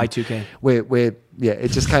in the end. Y2K. We're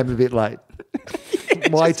it just came a bit late.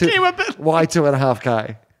 came a bit Y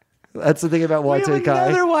 2.5K. That's the thing about We have Y2K.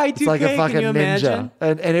 another It's like a Y2K, fucking can you ninja. imagine?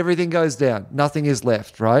 And everything goes down. Nothing is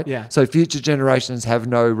left, right? Yeah. So future generations have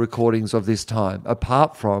no recordings of this time,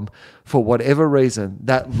 apart from, for whatever reason,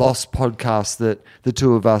 that lost podcast that the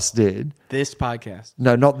two of us did. This podcast.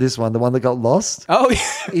 No, not this one. The one that got lost. Oh,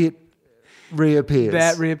 yeah. It reappears.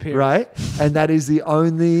 That reappears. Right? And that is the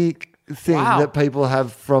only thing Wow. that people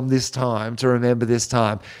have from this time to remember this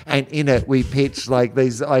time. And in it, we pitch like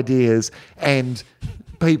these ideas and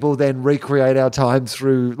people then recreate our time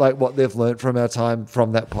through like what they've learned from our time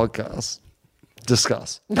from that podcast.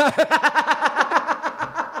 Discuss.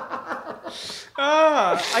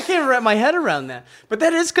 I can't wrap my head around that. But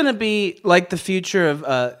that is going to be like the future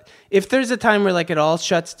of if there's a time where like it all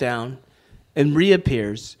shuts down and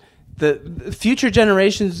reappears, the future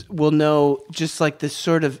generations will know just like this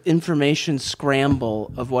sort of information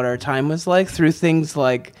scramble of what our time was like through things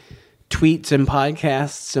like tweets and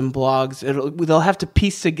podcasts and blogs. They'll have to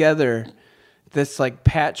piece together this like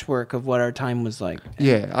patchwork of what our time was like.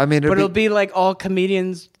 Yeah, I mean, it'll be like all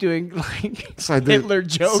comedians doing like Hitler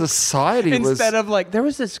jokes. Society instead was of like there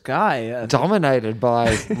was this guy dominated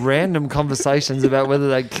by random conversations about whether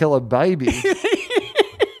they kill a baby.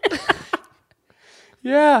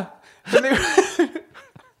 Yeah, and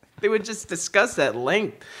they would just discuss at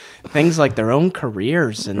length things like their own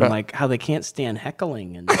careers and like how they can't stand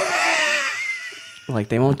heckling and like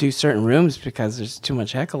they won't do certain rooms because there's too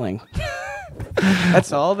much heckling.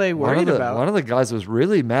 That's all they worried about. One of the guys was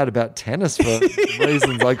really mad about tennis for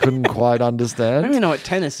reasons I couldn't quite understand. I don't even know what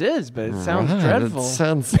tennis is, but it sounds dreadful. It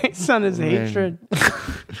sounds based on his hatred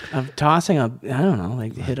of tossing I don't know,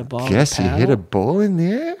 like hit a ball. Guess you hit a ball in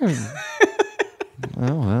the air.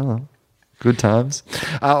 Oh, well. Good times.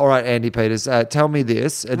 All right, Andy Peters, tell me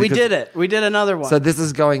this. We did it. We did another one. So this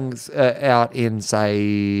is going out in,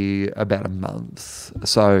 say, about a month.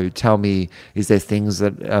 So tell me, is there things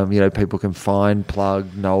that people can find,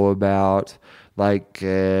 plug, know about? Like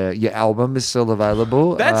your album is still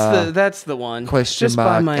available. That's the one. Question Just mark,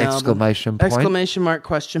 buy my exclamation album. point. Exclamation mark,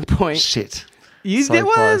 question point. Shit. It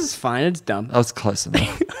was close. fine. It's dumb. I was close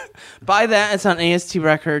enough. Buy that. It's on AST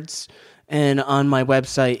Records. And on my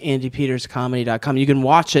website, andypeterscomedy.com, you can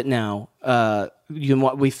watch it now.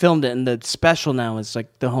 We filmed it, and the special now is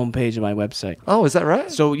like the homepage of my website. Oh, is that right?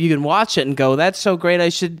 So you can watch it and go, "That's so great! I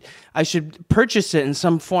should purchase it in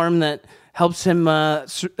some form that helps him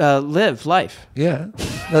live life." Yeah,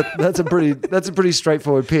 that's a pretty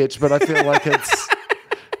straightforward pitch, but I feel like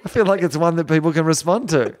it's one that people can respond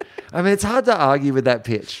to. I mean, it's hard to argue with that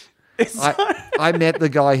pitch. I met the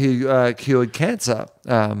guy who cured cancer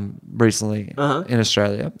recently in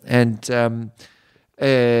Australia, and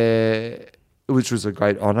which was a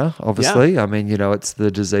great honour, obviously. Yeah. I mean, it's the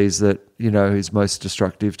disease that, is most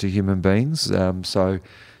destructive to human beings. I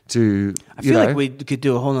feel like we could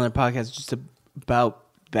do a whole other podcast just about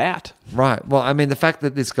that. Right. Well, I mean, the fact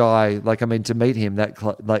that this guy, to meet him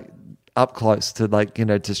up close to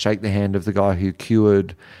to shake the hand of the guy who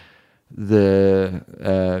cured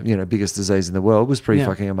the biggest disease in the world was pretty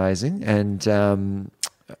fucking amazing. And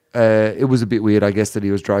it was a bit weird, I guess, that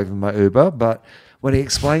he was driving my Uber, but when he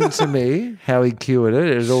explained to me how he cured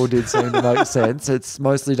it all did seem to make sense. It's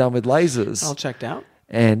mostly done with lasers. All checked out.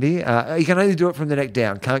 Andy, you can only do it from the neck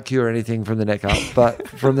down. Can't cure anything from the neck up, but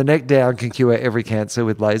from the neck down can cure every cancer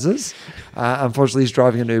with lasers. Unfortunately, he's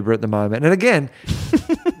driving an Uber at the moment. And again,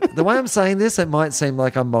 the way I'm saying this, it might seem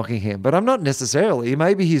like I'm mocking him, but I'm not necessarily.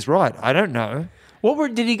 Maybe he's right. I don't know.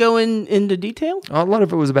 Did he go into detail? A lot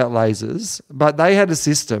of it was about lasers, but they had a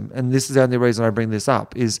system, and this is the only reason I bring this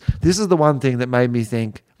up, is this is the one thing that made me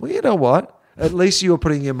think, well, you know what? At least you were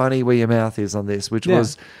putting your money where your mouth is on this, which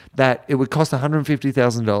was that it would cost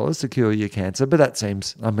 $150,000 to cure your cancer, but that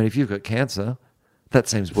seems, if you've got cancer, that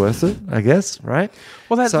seems worth it, I guess, right?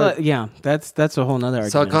 Well, that's a whole nother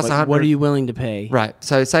argument. So it costs what are you willing to pay? Right.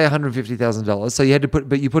 So say $150,000. So you had to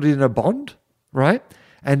but you put it in a bond, right?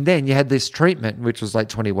 And then you had this treatment, which was like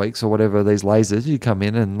 20 weeks or whatever, these lasers. You come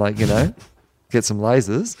in and get some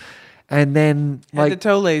lasers. And then the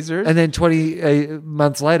toe lasers. And then 20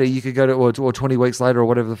 months later, you could go to, or 20 weeks later or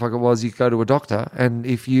whatever the fuck it was, you could go to a doctor. And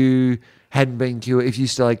if you hadn't been cured, if you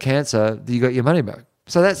still had cancer, you got your money back.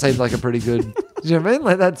 So that seemed like a pretty good, do you know what I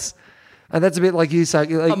mean? That's a bit like you say.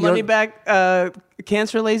 A money back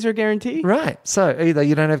cancer laser guarantee? Right. So either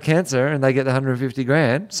you don't have cancer and they get the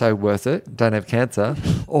 $150,000, so worth it, don't have cancer,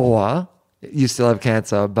 or you still have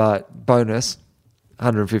cancer, but bonus,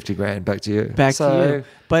 $150,000 back to you. Back to you.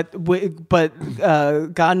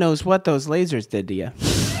 But God knows what those lasers did to you.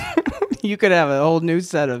 You could have a whole new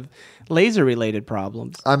set of laser-related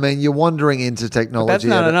problems. I mean, you're wandering into technology. But that's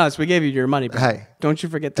not on us. We gave you your money back. Hey. Don't you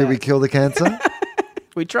forget that. Did we kill the cancer?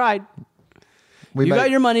 We tried. You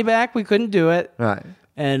got your money back. We couldn't do it. Right.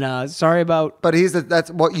 And sorry about... But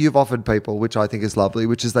that's what you've offered people, which I think is lovely,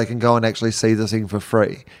 which is they can go and actually see the thing for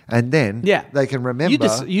free. And then they can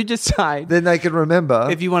remember... You decide... Then they can remember...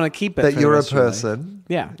 If you want to keep it that you're a person.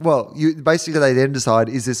 Yeah. Well, basically they then decide,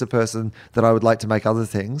 is this a person that I would like to make other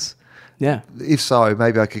things? Yeah. If so,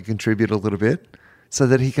 maybe I could contribute a little bit so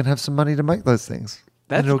that he can have some money to make those things.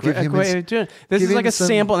 That's a great way of doing it. This is like a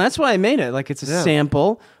sample, and that's why I made it. Like it's a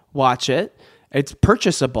sample. Watch it. It's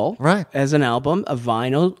purchasable as an album, a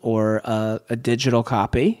vinyl, or a digital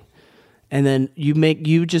copy. And then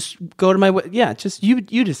you just go to my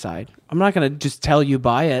you decide. I'm not going to just tell you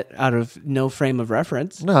buy it out of no frame of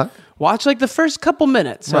reference. No. Watch like the first couple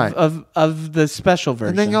minutes of the special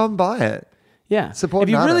version. And then go and buy it. Yeah. Support if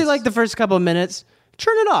you artists. really like the first couple of minutes,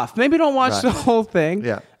 turn it off. Maybe don't watch the whole thing.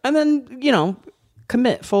 Yeah. And then,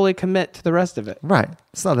 fully commit to the rest of it. Right.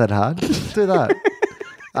 It's not that hard. Do that.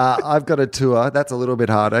 I've got a tour. That's a little bit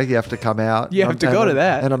harder. You have to come out. You have to go to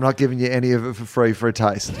that. And I'm not giving you any of it for free for a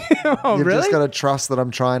taste. Oh, You've really? just got to trust that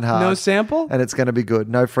I'm trying hard. No sample? And it's going to be good.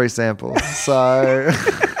 No free sample. So...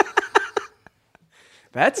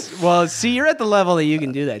 See, you're at the level that you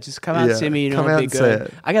can do that. Just come out and see me. You know, come it'll out be and say good.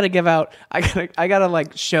 it. I gotta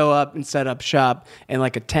like show up and set up shop in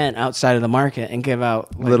like a tent outside of the market and give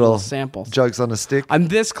out like, little samples. Jokes on a stick. I'm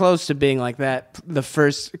this close to being like that. The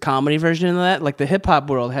first comedy version of that, like the hip hop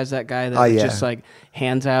world has that guy that just like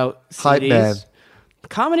hands out CDs. Hype man.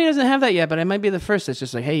 Comedy doesn't have that yet, but I might be the first. It's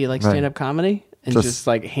just like, hey, you like stand up comedy? And just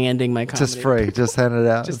like handing my comedy. Just free. Just hand it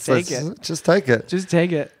out. Just take it. Just take it. Just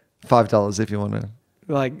take it. $5 if you want to.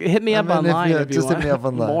 Like, hit me up online if you just want. hit me up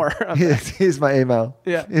online. More. Here's my email.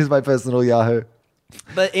 Yeah. Here's my personal Yahoo.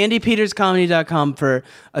 But AndyPetersComedy.com for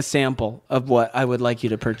a sample of what I would like you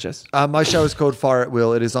to purchase. My show is called Fire at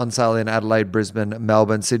Will. It is on sale in Adelaide, Brisbane,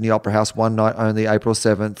 Melbourne, Sydney Opera House, one night only, April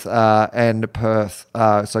 7th, and Perth.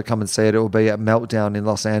 So come and see it. It will be at Meltdown in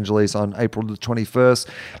Los Angeles on April the 21st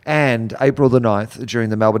and April the 9th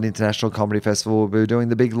during the Melbourne International Comedy Festival. We'll be doing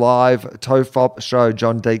the big live FOFOP show.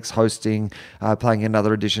 John Deeks hosting, playing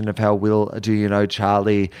another edition of How Will Do You Know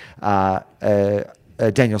Charlie?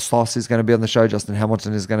 Daniel Sloss is going to be on the show. Justin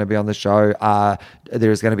Hamilton is going to be on the show. There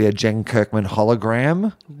is going to be a Jen Kirkman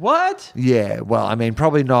hologram. What? Yeah. Well, I mean,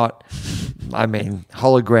 probably not. I mean,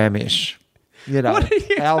 hologram-ish. You know,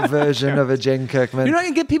 our version of a Jen Kirkman. You're not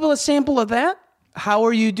going to get people a sample of that? How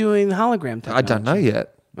are you doing hologram technology? I don't know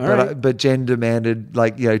yet. But Jen demanded,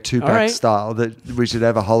 like, you know, Tupac style, that we should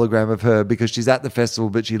have a hologram of her because she's at the festival,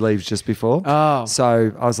 but she leaves just before. Oh.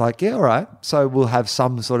 So I was like, yeah, all right. So we'll have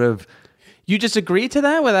some sort of... You just agreed to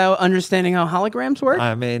that without understanding how holograms work?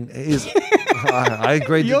 I mean, I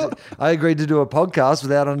agreed to do a podcast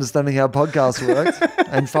without understanding how podcasts work.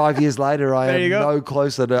 And 5 years later, I am no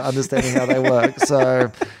closer to understanding how they work.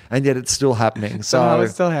 So, and yet it's still happening. So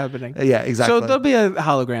it's still happening. Yeah, exactly. So there'll be a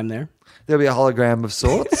hologram there. There'll be a hologram of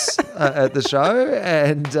sorts at the show,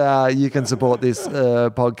 and you can support this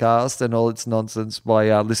podcast and all its nonsense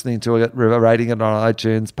by listening to it, rating it on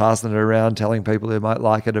iTunes, passing it around, telling people who might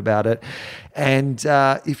like it about it. And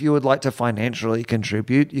if you would like to financially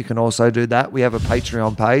contribute, you can also do that. We have a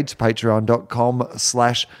Patreon page,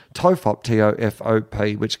 patreon.com/TOFOP,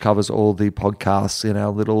 TOFOP, which covers all the podcasts in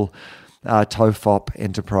our little TOFOP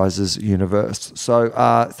Enterprises universe. So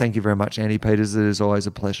thank you very much, Andy Peters. It is always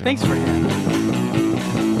a pleasure. Thanks for having me.